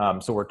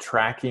 So we're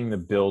tracking the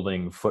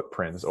building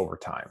footprints over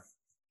time,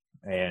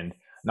 and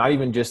not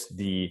even just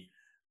the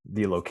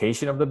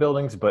location of the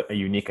buildings, but a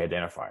unique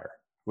identifier,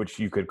 which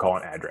you could call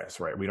an address,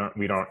 right? We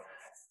don't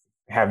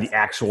have the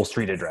actual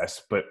street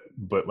address, but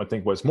I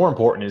think what's more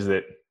important is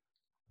that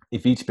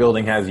if each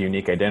building has a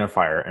unique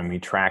identifier and we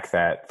track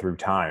that through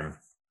time,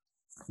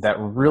 that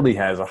really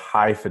has a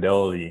high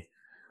fidelity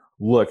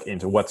look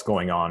into what's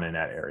going on in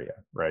that area,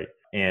 right?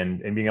 And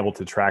being able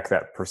to track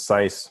that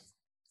precise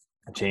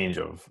change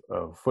of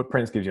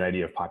footprints gives you an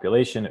idea of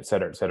population, et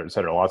cetera, et cetera, et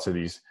cetera. Lots of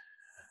these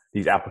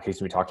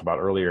applications we talked about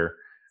earlier,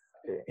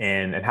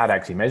 and how to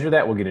actually measure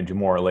that, we'll get into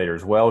more later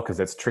as well, because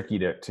that's tricky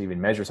to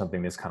even measure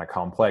something this kind of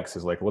complex.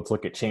 Is like, let's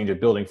look at change of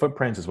building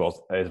footprints as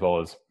well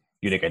as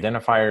unique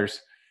identifiers.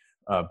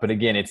 But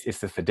again, it's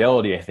the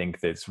fidelity, I think,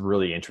 that's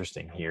really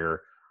interesting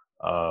here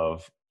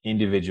of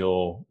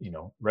individual,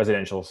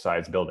 residential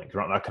sized buildings.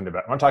 We're not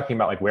talking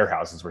about like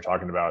warehouses. We're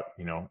talking about,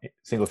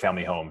 single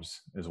family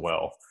homes as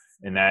well.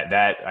 And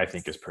that I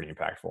think is pretty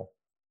impactful.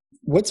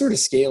 What sort of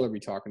scale are we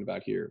talking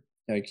about here?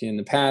 Like in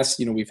the past,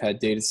 we've had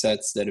data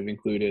sets that have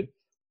included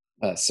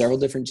several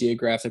different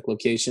geographic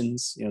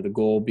locations, the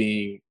goal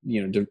being,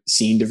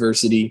 scene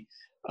diversity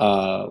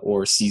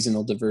or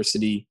seasonal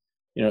diversity.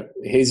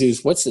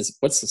 Jesus, what's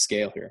the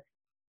scale here?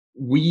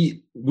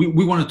 We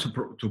wanted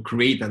to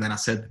create a data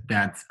set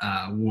that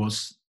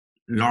was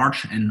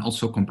large and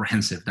also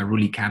comprehensive, that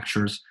really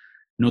captures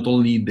not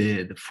only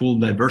the full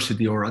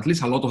diversity, or at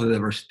least a lot of the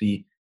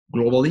diversity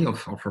globally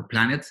of our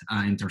planet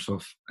in terms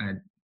of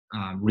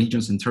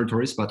regions and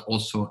territories, but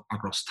also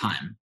across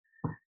time.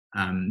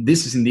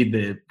 This is indeed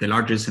the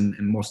largest and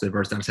most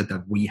diverse data set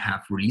that we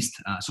have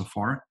released so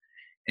far.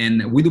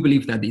 And we do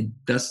believe that it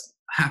does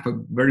have a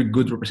very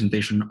good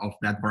representation of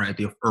that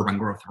variety of urban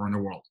growth around the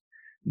world.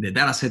 The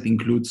data set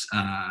includes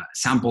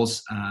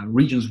samples,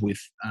 regions with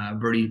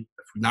very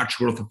large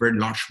growth of very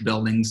large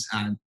buildings,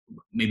 and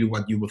maybe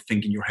what you would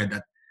think in your head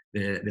that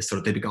the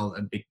stereotypical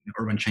big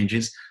urban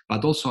changes,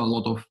 but also a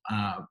lot of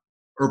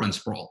urban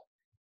sprawl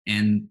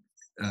and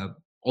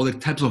other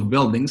types of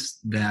buildings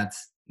that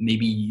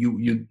maybe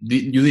you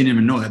didn't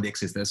even know that they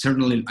existed. I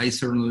certainly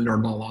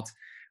learned a lot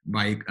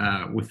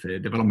with the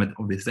development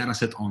of this data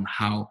set on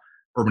how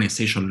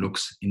urbanization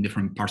looks in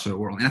different parts of the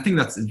world. And I think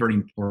that's very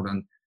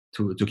important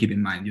to keep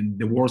in mind.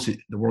 The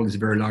world is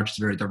very large, it's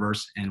very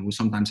diverse, and we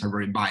sometimes are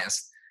very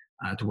biased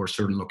towards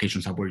certain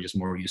locations that we're just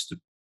more used to.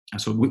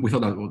 So we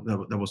thought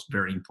that was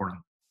very important.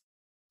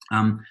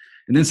 And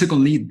then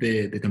secondly,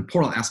 the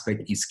temporal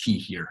aspect is key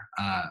here.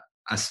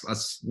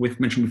 As we've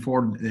mentioned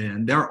before,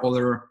 there are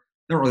other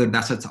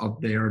data sets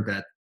out there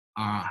that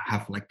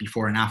have like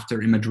before and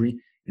after imagery,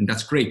 and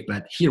that's great.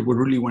 But here we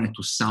really wanted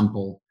to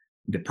sample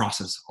the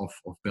process of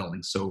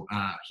building. So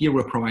here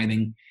we're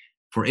providing,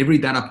 for every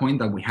data point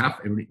that we have,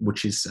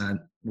 which is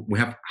we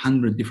have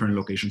 100 different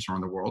locations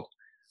around the world.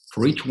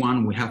 For each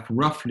one, we have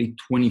roughly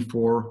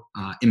 24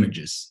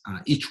 images.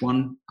 Each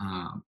one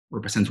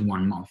represents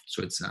 1 month,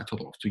 so it's a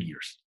total of 2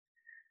 years.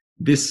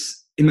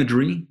 This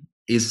imagery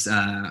is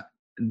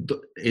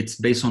it's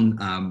based on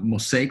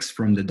mosaics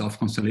from the Dove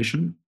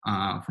constellation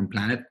from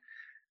Planet.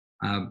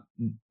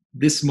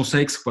 These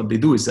mosaics, what they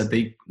do is that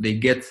they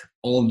get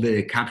all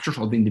the captures,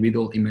 all the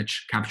individual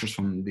image captures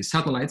from the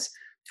satellites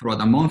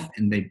throughout a month,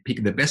 and they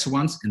pick the best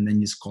ones and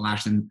then just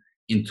collage them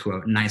into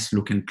a nice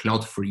looking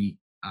cloud-free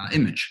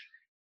image.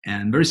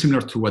 And very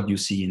similar to what you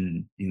see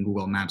in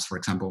Google Maps, for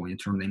example, when you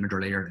turn the image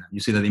layer, you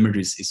see that the image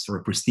is sort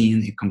of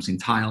pristine, it comes in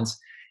tiles,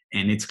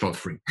 and it's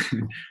cloud-free.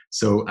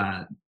 So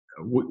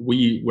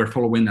we're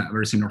following a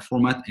very similar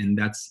format, and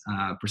that's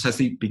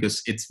precisely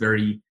because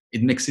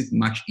it makes it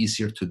much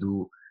easier to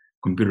do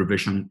computer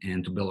vision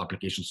and to build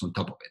applications on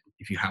top of it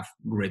if you have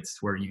grids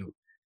where you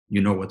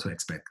know what to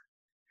expect.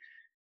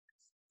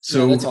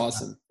 So that's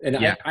awesome. And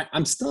yeah.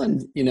 I'm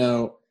stunned,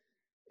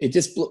 it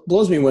just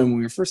blows me when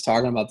we were first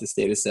talking about this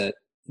data set,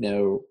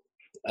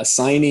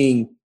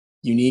 assigning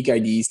unique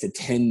IDs to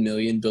 10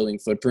 million building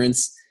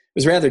footprints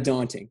was rather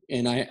daunting.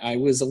 And I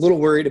was a little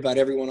worried about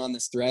everyone on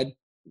this thread.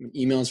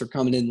 Emails were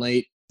coming in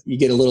late. You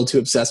get a little too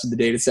obsessed with the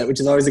data set,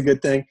 which is always a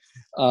good thing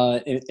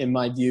in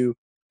my view.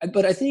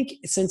 But I think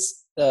since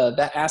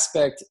that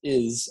aspect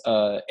is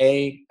I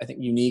think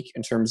unique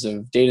in terms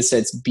of data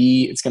sets,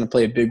 B, it's going to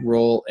play a big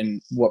role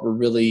in what we're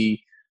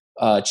really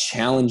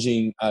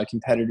challenging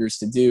competitors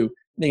to do.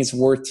 I think it's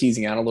worth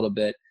teasing out a little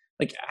bit.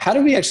 Like, how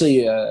do we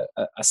actually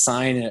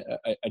assign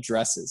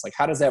addresses? Like,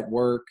 how does that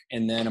work?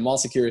 And then I'm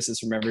also curious as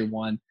from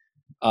everyone,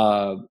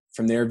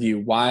 from their view,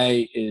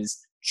 why is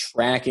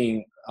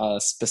tracking a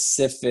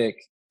specific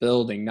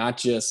building, not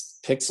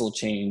just pixel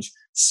change,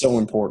 so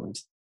important?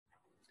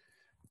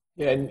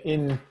 Yeah,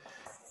 and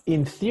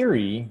in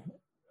theory,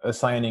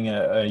 assigning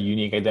a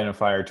unique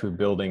identifier to a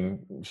building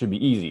should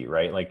be easy,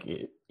 right? Like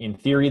in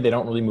theory, they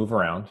don't really move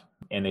around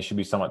and they should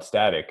be somewhat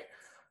static.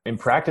 In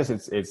practice,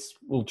 it's a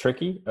little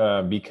tricky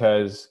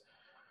because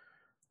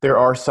there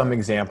are some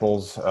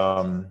examples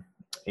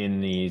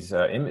in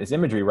this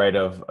imagery, right?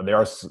 There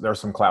are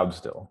some clouds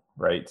still,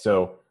 right?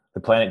 So the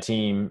Planet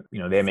team,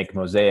 they make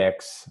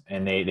mosaics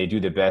and they do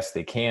the best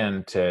they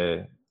can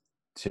to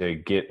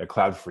get a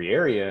cloud-free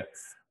area.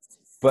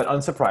 But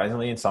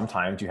unsurprisingly, and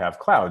sometimes you have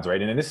clouds,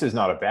 right? And this is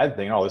not a bad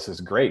thing. Oh, this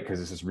is great because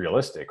this is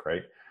realistic,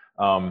 right?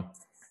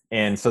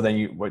 And so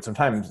then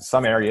sometimes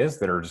some areas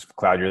that are just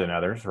cloudier than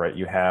others, right?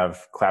 You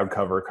have cloud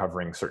cover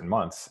covering certain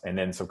months, and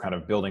then some kind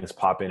of buildings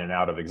pop in and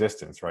out of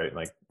existence, right?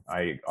 Like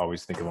I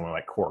always think of them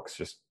like quarks,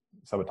 just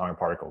subatomic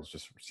particles,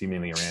 just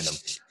seemingly random.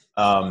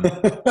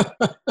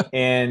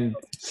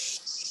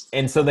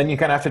 And so then you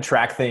kind of have to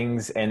track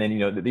things, and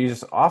then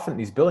these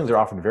buildings are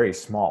often very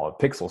small at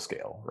pixel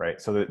scale,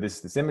 right? So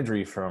this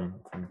imagery from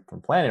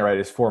Planet, right,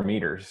 is 4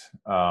 meters,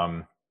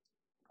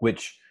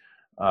 which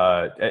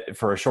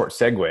for a short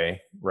segue,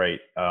 right?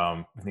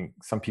 I think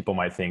some people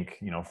might think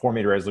 4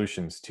 meter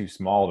resolution is too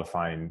small to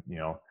find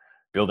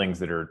buildings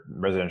that are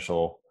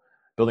residential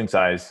building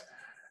size.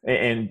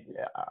 And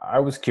I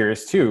was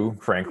curious too,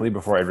 frankly,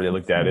 before I really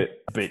looked at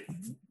it, but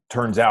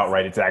turns out,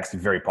 right, it's actually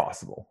very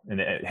possible.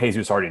 And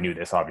Jesus already knew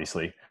this,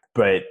 obviously,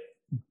 but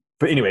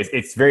anyways,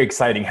 it's very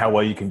exciting how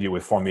well you can do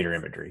with 4-meter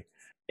imagery.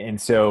 And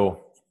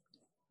so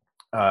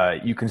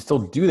you can still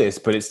do this,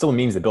 but it still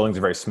means the buildings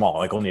are very small,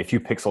 like only a few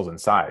pixels in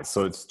size.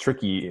 So it's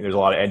tricky. There's a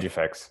lot of edge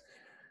effects.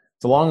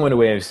 It's a long-winded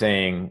way of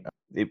saying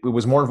it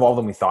was more involved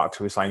than we thought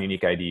to assign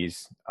unique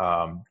IDs.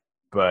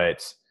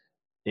 But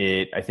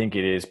I think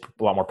it is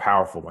a lot more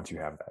powerful once you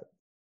have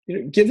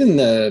that. Given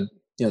the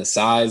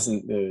size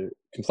and the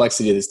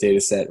complexity of this data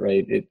set,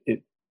 right?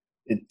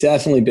 It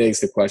definitely begs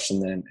the question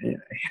then,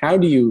 how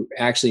do you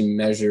actually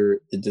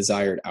measure the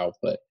desired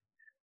output?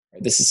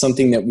 This is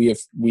something that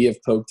we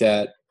have poked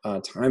at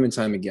time and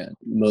time again,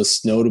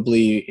 most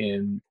notably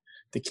in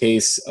the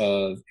case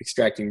of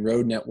extracting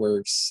road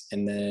networks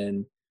and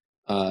then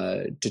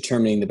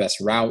determining the best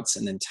routes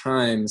and then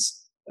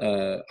times.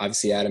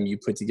 Obviously, Adam, you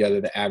put together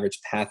the average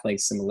path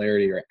length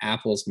similarity or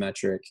APLS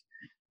metric.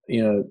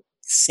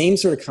 Same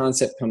sort of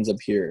concept comes up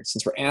here.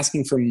 Since we're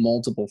asking for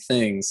multiple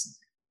things,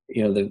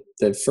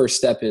 the first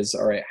step is,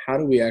 all right, how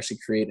do we actually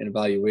create an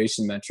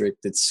evaluation metric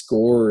that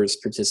scores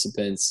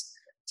participants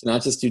to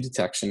not just do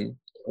detection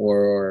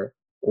or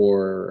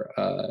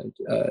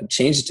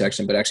change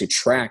detection, but actually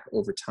track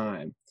over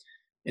time?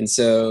 And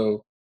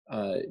so,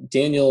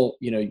 Daniel,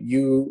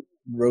 you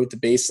wrote the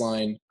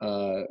baseline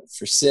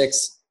for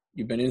 6.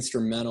 You've been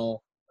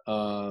instrumental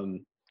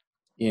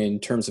in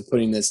terms of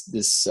putting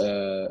this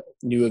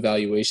new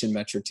evaluation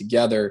metric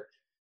together.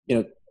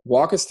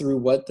 Walk us through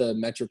what the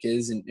metric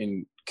is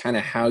and kind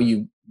of how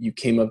you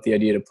came up with the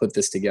idea to put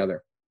this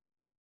together.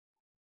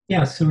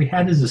 Yeah, so we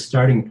had as a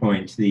starting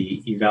point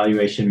the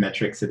evaluation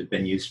metrics that have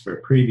been used for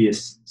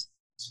previous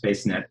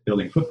SpaceNet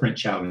building footprint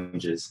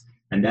challenges,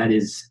 and that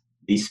is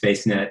the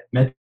SpaceNet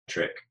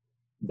metric.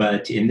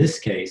 But in this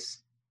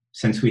case,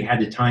 since we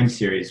had a time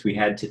series, we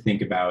had to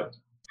think about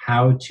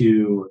how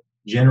to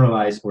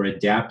generalize or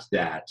adapt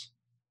that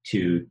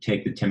to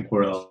take the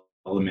temporal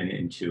element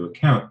into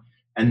account.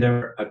 And there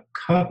are a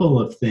couple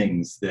of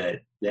things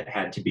that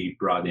had to be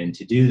brought in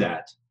to do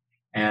that.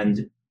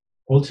 And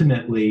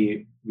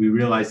ultimately, we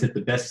realized that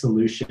the best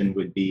solution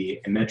would be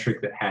a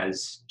metric that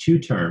has 2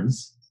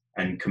 terms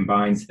and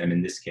combines them,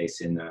 in this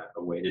case, in a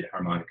weighted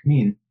harmonic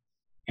mean.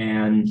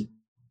 And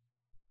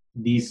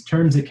these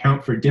terms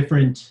account for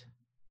different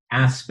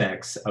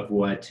aspects of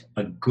what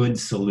a good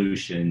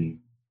solution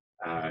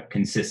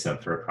consists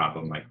of for a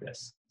problem like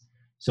this.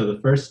 So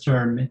the first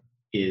term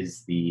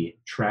is the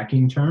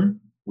tracking term,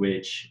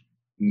 which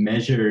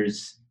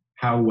measures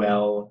how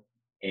well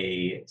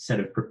a set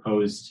of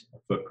proposed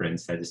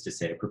footprints, that is to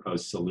say a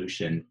proposed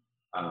solution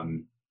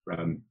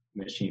from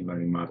machine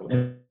learning model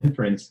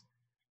inference,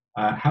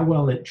 how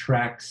well it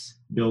tracks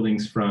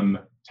buildings from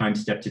time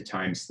step to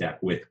time step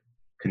with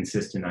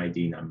consistent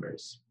ID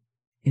numbers.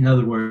 In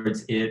other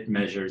words, it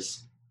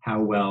measures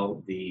how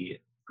well the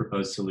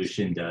proposed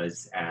solution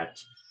does at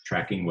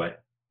tracking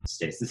what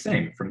stays the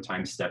same from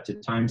time step to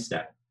time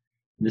step.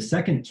 The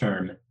second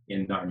term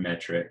in our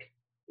metric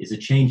is a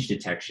change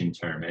detection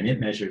term, and it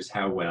measures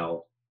how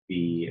well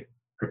the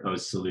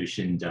proposed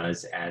solution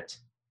does at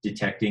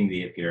detecting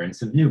the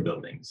appearance of new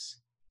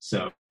buildings.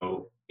 So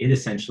it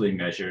essentially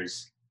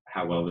measures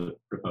how well the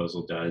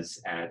proposal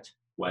does at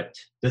what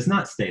does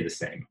not stay the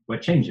same,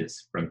 what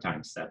changes from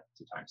time step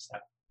to time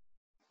step.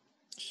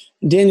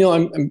 Daniel,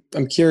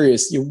 I'm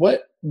curious,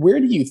 where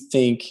do you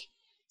think,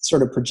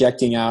 sort of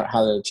projecting out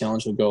how the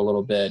challenge will go a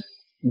little bit,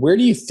 where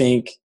do you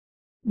think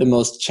the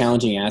most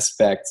challenging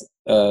aspect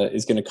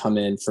is going to come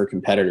in for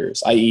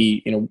competitors?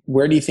 I.e.,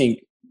 where do you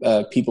think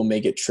people may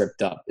get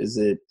tripped up? Is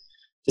it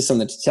just on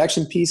the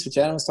detection piece, which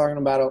Adam was talking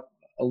about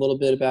a little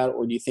bit about,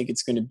 or do you think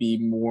it's going to be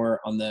more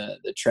on the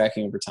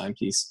tracking over time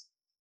piece,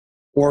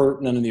 or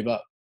none of the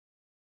above?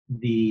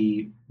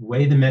 The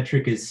way the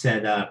metric is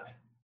set up,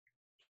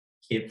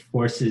 it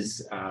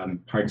forces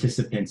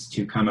participants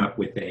to come up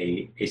with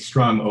a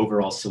strong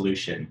overall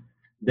solution.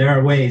 There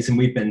are ways, and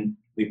we've been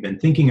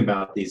thinking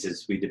about these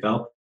as we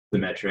develop the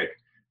metric.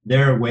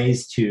 There are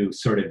ways to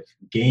sort of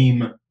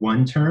game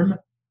one term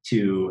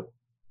to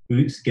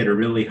get a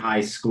really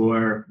high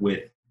score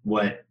with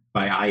what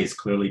by eye is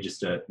clearly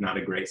just not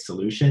a great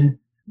solution.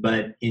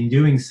 But in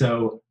doing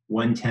so,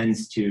 one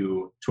tends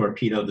to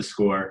torpedo the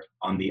score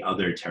on the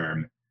other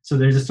term. So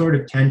there's a sort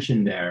of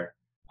tension there.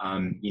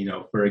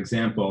 For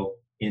example,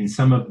 in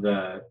some of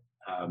the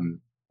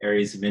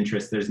areas of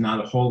interest, there's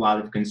not a whole lot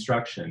of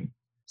construction.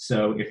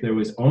 So if there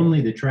was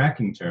only the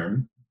tracking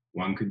term,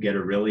 one could get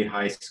a really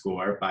high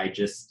score by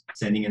just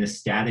sending in a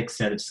static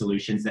set of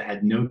solutions that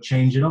had no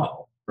change at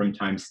all from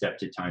time step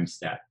to time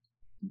step.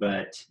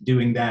 But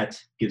doing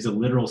that gives a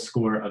literal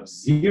score of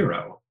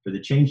 0 for the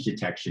change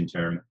detection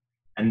term.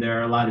 And there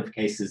are a lot of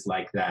cases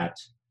like that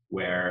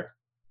where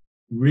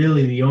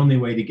really the only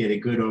way to get a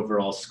good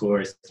overall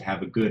score is to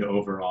have a good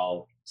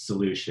overall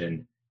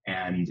solution.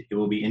 And it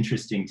will be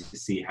interesting to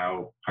see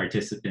how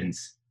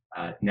participants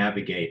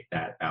navigate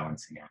that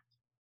balancing act.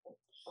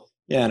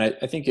 Yeah, and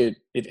I think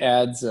it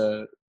adds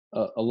a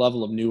a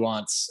level of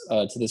nuance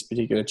to this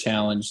particular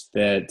challenge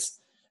that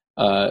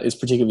is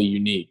particularly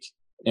unique.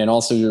 And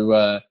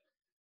also,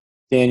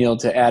 Daniel,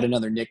 to add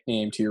another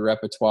nickname to your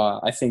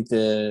repertoire, I think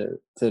the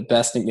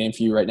best nickname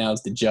for you right now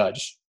is the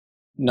Judge.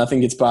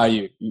 Nothing gets by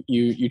you.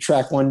 You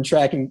track one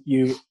track and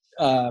you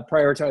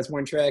prioritize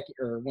one track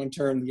or one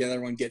turn, the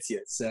other one gets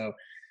you. So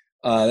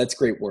that's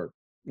great work.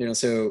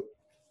 So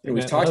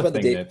we've talked about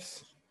the data.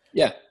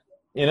 Yeah.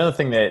 Another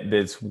thing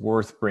that's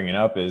worth bringing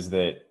up is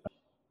that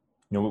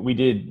we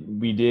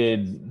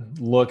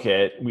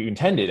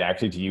intended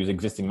actually to use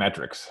existing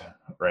metrics,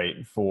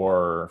 right,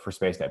 for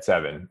SpaceNet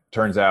 7.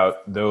 Turns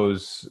out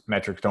those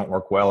metrics don't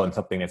work well in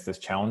something that's this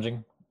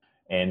challenging,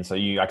 and so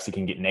you actually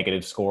can get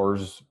negative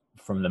scores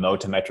from the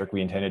MOTA metric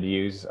we intended to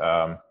use,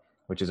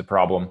 which is a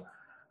problem.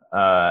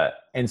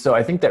 And so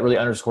I think that really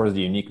underscores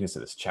the uniqueness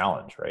of this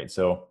challenge, right?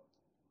 So,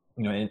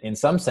 in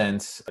some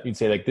sense, you'd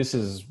say like this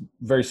is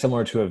very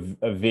similar to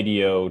a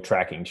video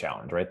tracking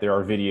challenge, right? There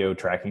are video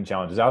tracking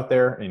challenges out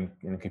there in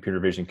the computer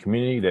vision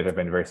community that have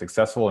been very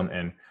successful,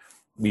 and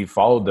we've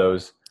followed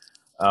those.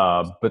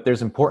 But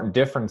there's important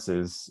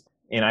differences,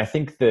 and I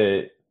think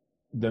the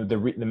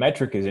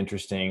metric is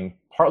interesting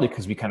partly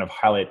because we kind of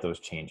highlight those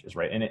changes,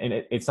 right? And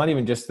it's not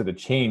even just that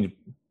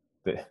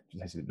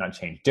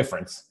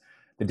difference.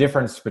 The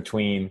difference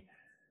between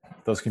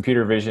those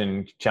computer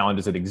vision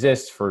challenges that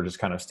exist for just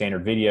kind of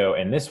standard video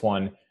and this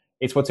one,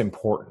 it's what's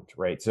important,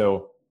 right?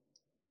 So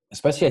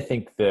especially I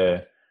think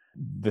the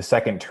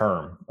second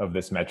term of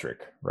this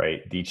metric,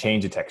 right? The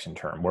change detection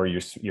term, where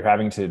you're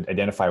having to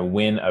identify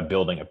when a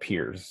building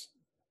appears.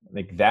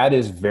 Like that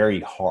is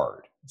very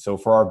hard. So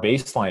for our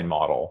baseline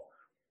model,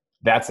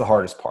 that's the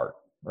hardest part,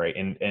 right?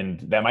 And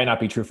that might not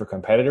be true for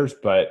competitors,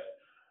 but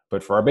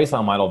for our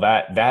baseline model,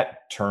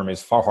 that term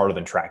is far harder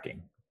than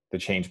tracking the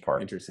change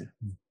part. Interesting.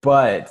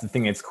 But the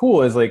thing that's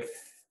cool is like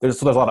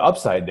there's a lot of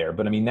upside there.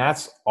 But I mean,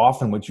 that's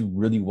often what you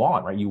really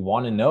want, right? You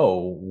want to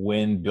know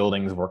when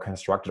buildings were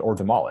constructed or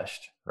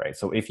demolished, right?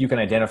 So if you can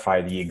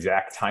identify the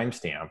exact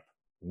timestamp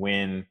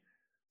when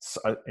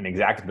an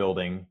exact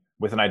building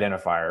with an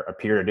identifier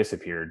appeared or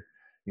disappeared,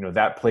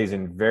 that plays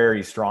in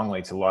very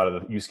strongly to a lot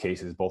of the use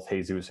cases both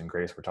Jesus and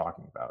Grace were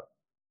talking about.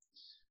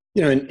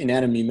 And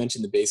Adam, you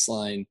mentioned the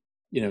baseline.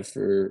 Since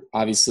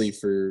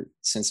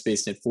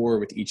SpaceNet 4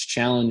 with each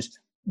challenge,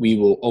 we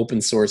will open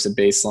source a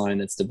baseline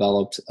that's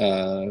developed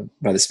by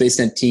the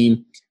SpaceNet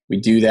team. We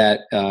do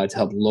that to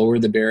help lower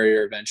the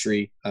barrier of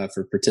entry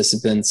for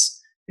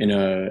participants in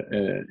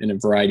a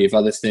variety of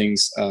other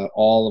things,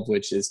 all of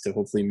which is to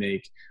hopefully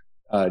make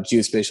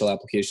geospatial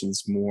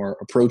applications more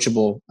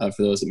approachable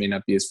for those that may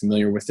not be as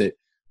familiar with it.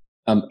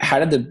 How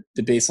did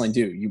the baseline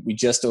do?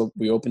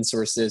 We open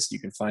source this. You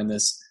can find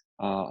this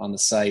on the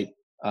site.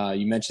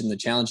 You mentioned the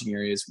challenging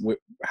areas.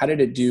 How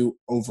did it do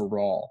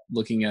overall,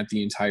 looking at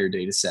the entire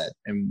data set?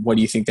 And what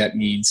do you think that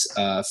means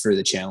for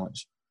the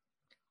challenge?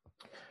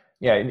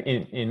 Yeah,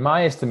 in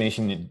my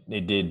estimation,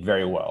 it did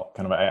very well.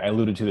 Kind of, I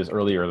alluded to this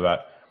earlier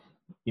about,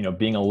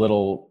 being a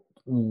little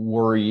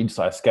worried,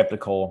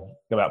 skeptical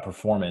about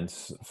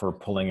performance for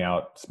pulling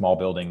out small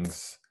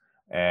buildings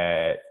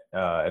at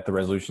the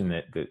resolution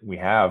that we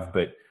have.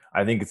 But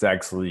I think it's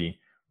actually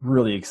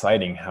really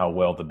exciting how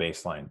well the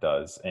baseline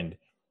does. And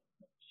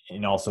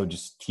also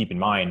just keep in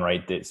mind,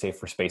 right, that say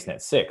for SpaceNet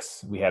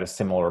 6, we had a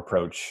similar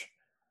approach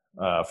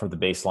for the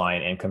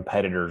baseline, and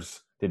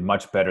competitors did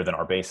much better than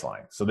our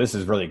baseline. So this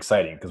is really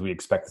exciting because we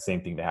expect the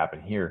same thing to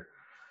happen here.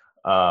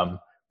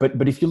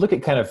 But if you look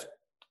at kind of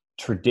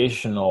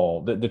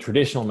the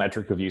traditional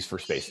metric of use for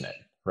SpaceNet,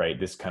 right,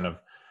 this kind of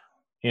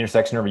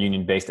intersection over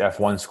union based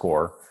F1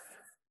 score,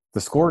 the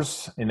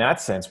scores in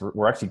that sense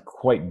were actually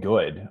quite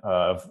good,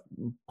 of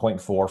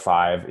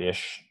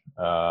 0.45-ish,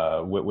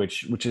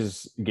 which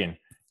is, again,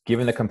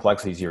 given the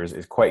complexities here,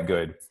 is quite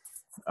good.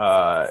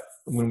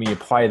 When we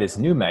apply this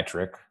new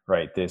metric,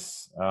 right,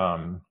 this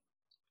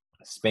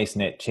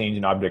SpaceNet change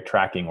in object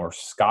tracking, or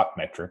SCOT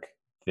metric,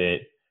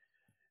 that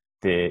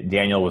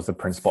Daniel was the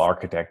principal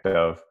architect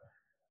of,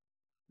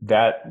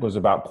 that was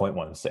about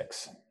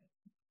 0.16.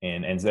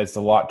 And that's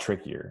a lot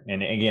trickier.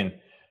 And again,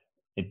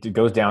 it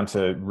goes down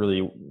to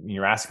really,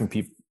 you're asking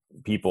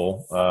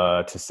people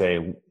to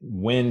say,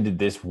 when did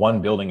this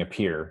one building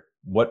appear?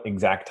 What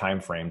exact time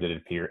frame did it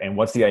appear, and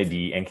what's the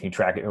ID, and can you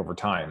track it over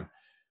time?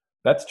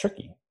 That's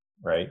tricky,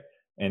 right?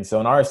 And so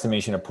in our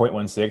estimation, a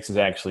 0.16 is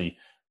actually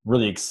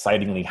really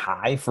excitingly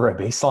high for a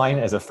baseline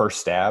as a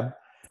first stab,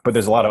 but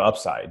there's a lot of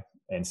upside.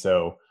 And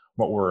so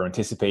what we're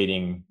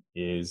anticipating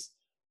is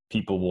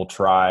people will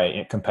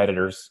try,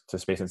 competitors to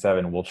SpaceNet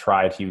 7 will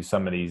try to use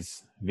some of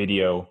these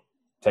video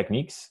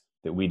techniques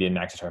that we didn't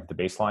actually try with the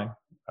baseline,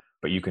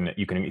 but you can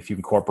if you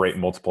incorporate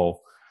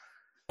multiple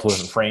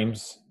different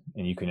frames,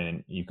 and you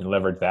can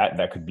leverage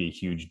that could be a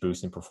huge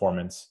boost in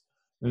performance.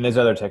 And there's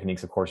other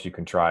techniques, of course, you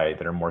can try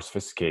that are more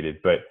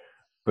sophisticated, but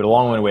a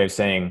long way of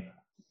saying,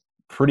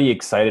 pretty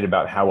excited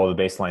about how well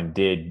the baseline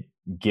did,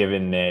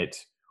 given that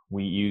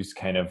we used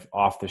kind of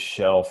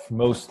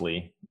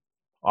mostly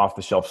off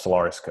the shelf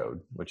Solaris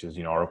code, which is,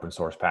 our open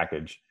source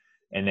package.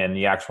 And then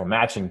the actual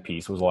matching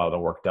piece was a lot of the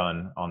work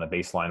done on the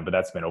baseline, but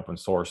that's been open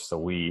source. So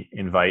we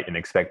invite and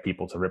expect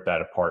people to rip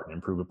that apart and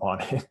improve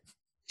upon it.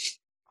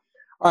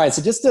 All right.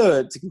 So just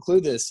to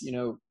conclude this,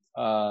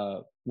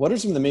 what are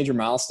some of the major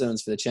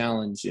milestones for the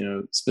challenge?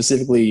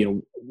 Specifically,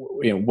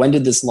 when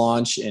did this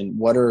launch, and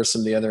what are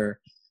some of the other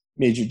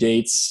major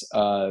dates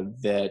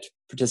that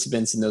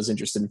participants and those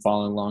interested in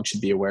following along should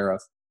be aware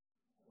of?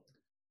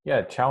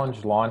 Yeah,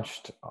 challenge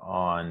launched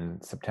on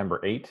September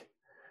 8th.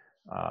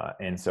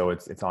 And so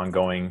it's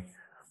ongoing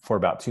for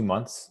about 2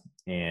 months.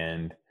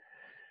 And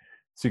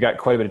so you got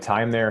quite a bit of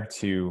time there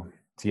to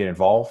get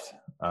involved.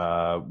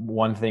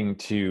 One thing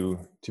to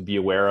be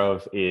aware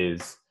of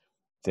is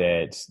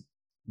that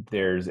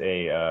there's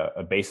a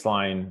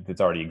baseline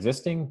that's already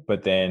existing,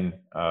 but then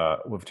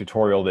with a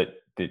tutorial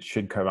that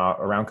should come out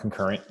around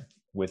concurrent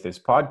with this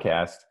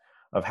podcast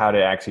of how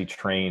to actually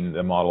train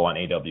the model on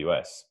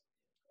AWS.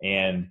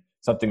 And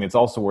something that's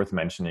also worth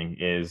mentioning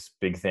is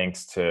big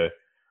thanks to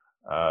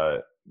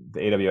the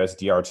AWS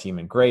DR team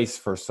and Grace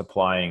for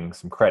supplying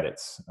some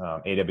credits,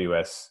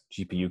 AWS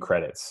GPU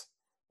credits.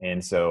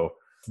 And so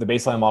the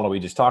baseline model we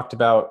just talked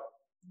about,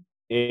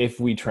 if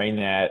we train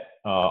that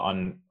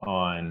on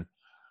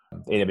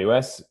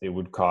AWS, it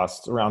would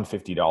cost around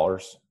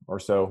 $50 or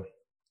so.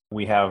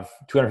 We have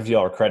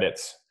 $250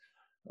 credits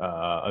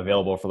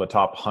available for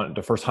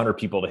the first 100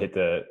 people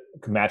to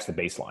match the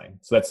baseline.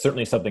 So that's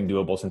certainly something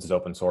doable since it's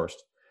open sourced.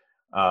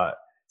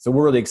 So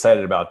we're really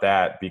excited about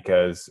that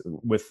because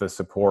with the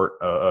support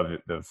of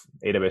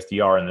AWS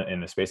DR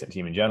and the SpaceNet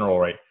team in general,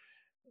 right,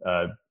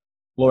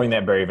 lowering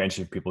that barrier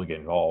eventually for people to get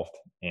involved.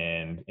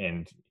 And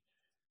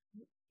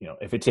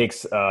if it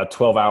takes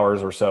 12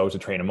 hours or so to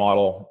train a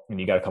model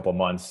and you got a couple of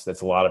months,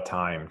 that's a lot of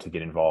time to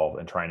get involved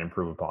and try and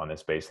improve upon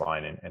this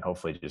baseline and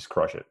hopefully just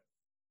crush it.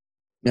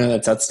 No,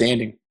 that's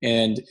outstanding.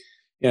 And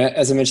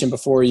as I mentioned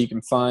before, you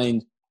can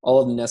find all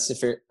of the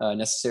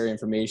necessary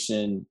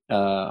information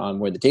on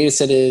where the data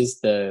set is,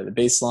 the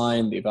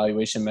baseline, the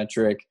evaluation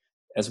metric,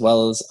 as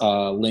well as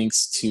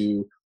links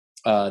to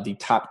the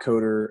Top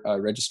Coder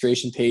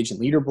registration page and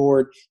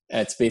leaderboard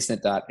at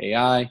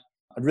spacenet.ai.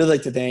 I'd really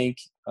like to thank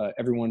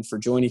everyone for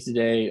joining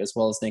today, as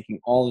well as thanking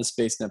all the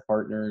SpaceNet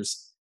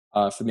partners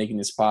for making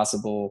this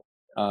possible.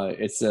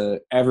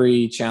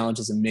 Every challenge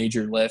is a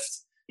major lift,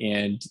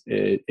 and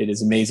it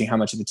is amazing how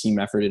much of a team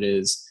effort it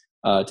is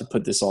to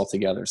put this all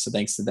together. So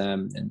thanks to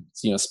them. And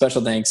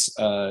special thanks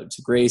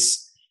to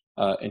Grace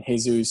and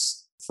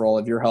Jesus for all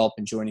of your help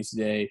in joining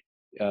today.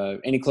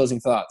 Any closing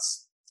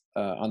thoughts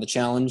on the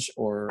challenge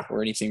or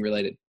anything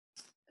related?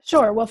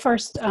 Sure. Well,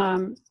 first,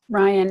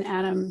 Ryan,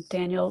 Adam,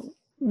 Daniel,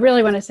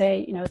 really want to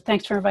say,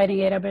 thanks for inviting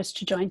AWS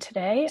to join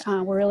today.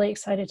 We're really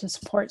excited to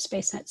support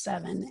SpaceNet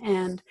 7.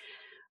 And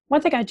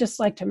one thing I'd just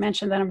like to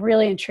mention that I'm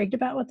really intrigued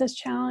about with this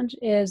challenge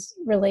is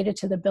related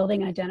to the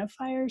building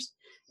identifiers.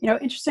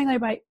 Interestingly,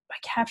 by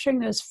capturing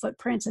those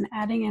footprints and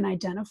adding an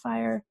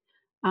identifier,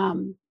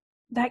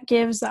 that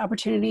gives the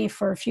opportunity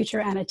for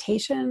future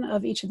annotation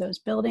of each of those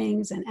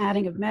buildings and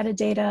adding of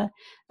metadata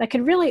that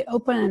could really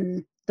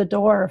open the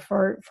door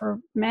for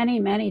many,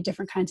 many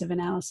different kinds of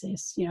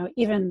analyses,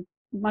 even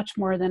much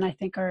more than I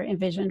think are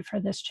envisioned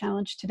for this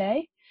challenge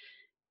today.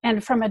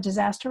 And from a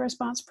disaster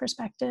response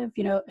perspective,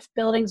 if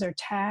buildings are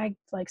tagged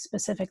like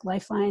specific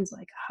lifelines,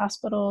 like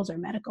hospitals or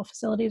medical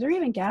facilities or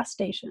even gas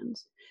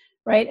stations,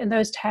 right, and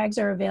those tags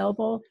are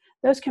available,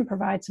 those can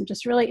provide some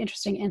just really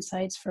interesting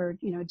insights for,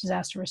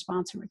 disaster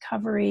response and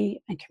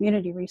recovery and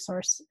community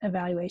resource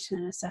evaluation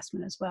and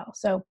assessment as well.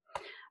 So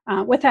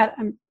with that,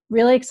 I'm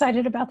really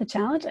excited about the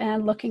challenge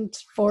and looking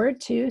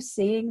forward to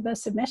seeing the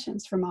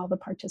submissions from all the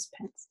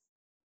participants.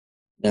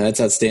 No,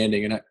 that's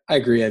outstanding. And I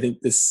agree. I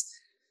think this,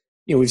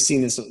 we've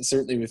seen this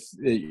certainly with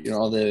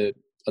all the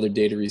other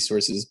data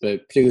resources,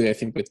 but particularly I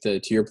think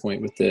to your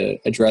point, with the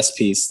address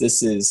piece,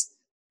 this is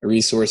a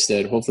resource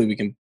that hopefully we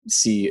can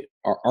see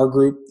our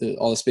group,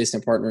 all the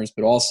SpaceNet partners,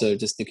 but also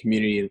just the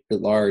community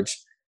at large,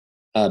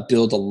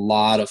 build a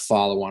lot of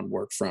follow-on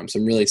work from. So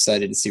I'm really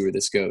excited to see where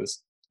this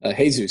goes.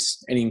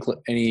 Jesus, any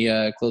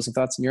closing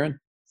thoughts on your end?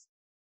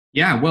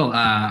 Yeah, well,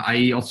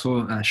 I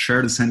also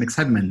share the same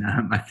excitement.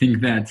 I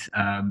think that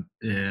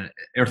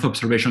Earth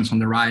observations on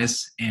the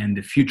rise, and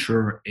the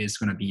future is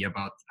going to be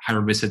about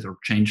higher visit or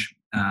change,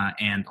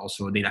 and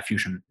also data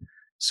fusion.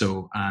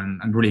 So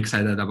I'm really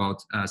excited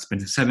about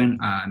SpaceNet 7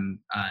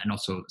 and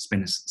also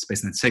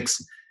SpaceNet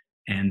 6.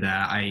 And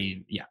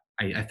I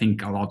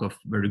think a lot of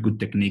very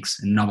good techniques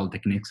and novel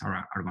techniques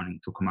are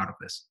going to come out of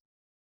this.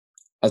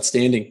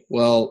 Outstanding.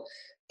 Well,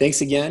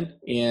 thanks again.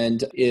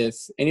 And if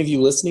any of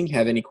you listening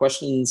have any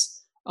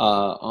questions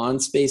on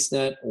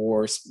SpaceNet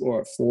or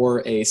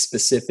for a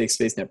specific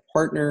SpaceNet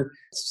partner,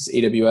 such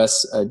as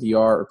AWS, DR,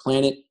 or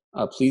Planet,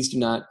 please do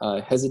not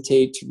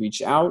hesitate to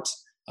reach out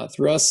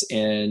through us.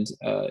 And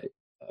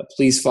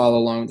please follow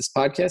along with this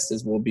podcast,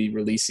 as we'll be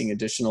releasing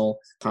additional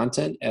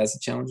content as the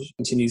challenge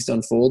continues to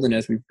unfold and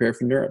as we prepare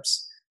for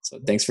NeurIPS. So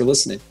thanks for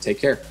listening. Take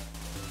care.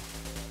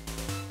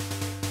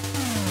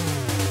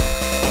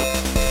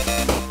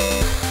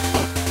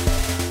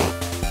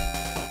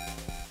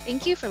 Thank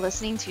Thank you for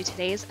listening to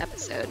today's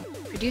episode.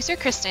 Producer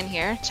Kristen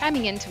here,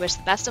 chiming in to wish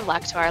the best of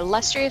luck to our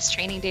illustrious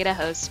Training Data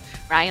host,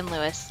 Ryan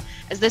Lewis,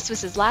 as this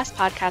was his last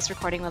podcast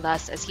recording with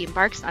us as he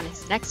embarks on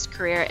his next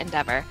career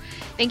endeavor.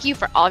 Thank you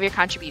for all of your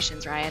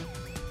contributions, Ryan.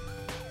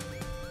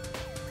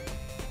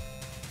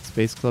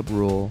 Space Club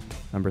rule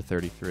number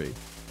 33.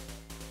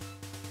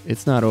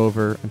 It's not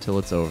over until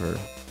it's over,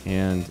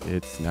 and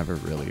it's never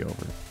really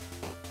over.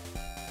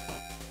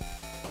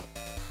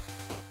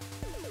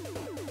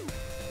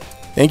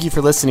 Thank you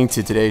for listening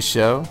to today's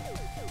show.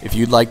 If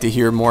you'd like to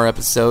hear more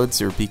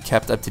episodes or be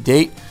kept up to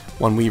date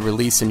when we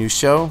release a new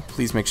show,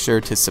 please make sure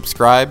to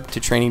subscribe to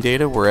Training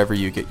Data wherever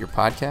you get your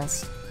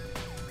podcasts.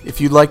 If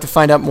you'd like to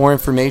find out more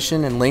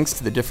information and links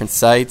to the different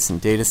sites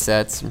and data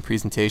sets and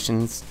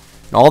presentations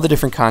and all the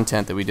different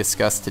content that we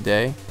discussed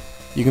today,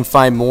 you can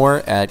find more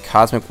at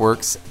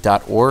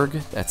cosmicworks.org,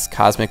 that's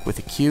cosmic with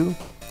a Q,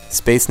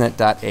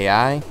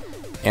 spacenet.ai,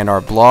 and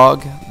our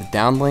blog, the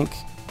downlink,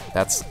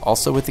 that's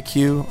also with a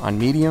Q on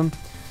Medium.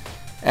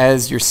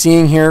 As you're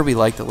seeing here, we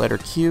like the letter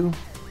Q.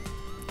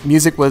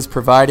 Music was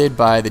provided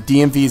by the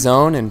DMV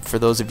zone, and for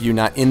those of you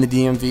not in the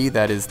DMV,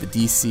 that is the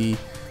DC,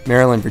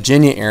 Maryland,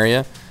 Virginia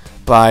area,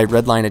 by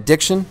Redline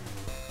Addiction.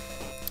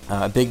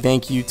 A big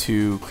thank you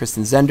to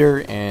Kristen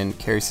Zender and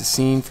Carrie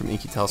Sassine from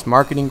Inkytel's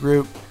Marketing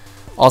Group.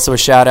 Also a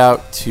shout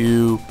out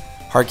to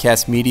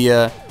Hardcast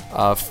Media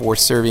for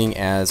serving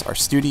as our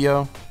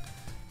studio.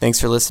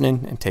 Thanks for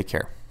listening and take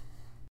care.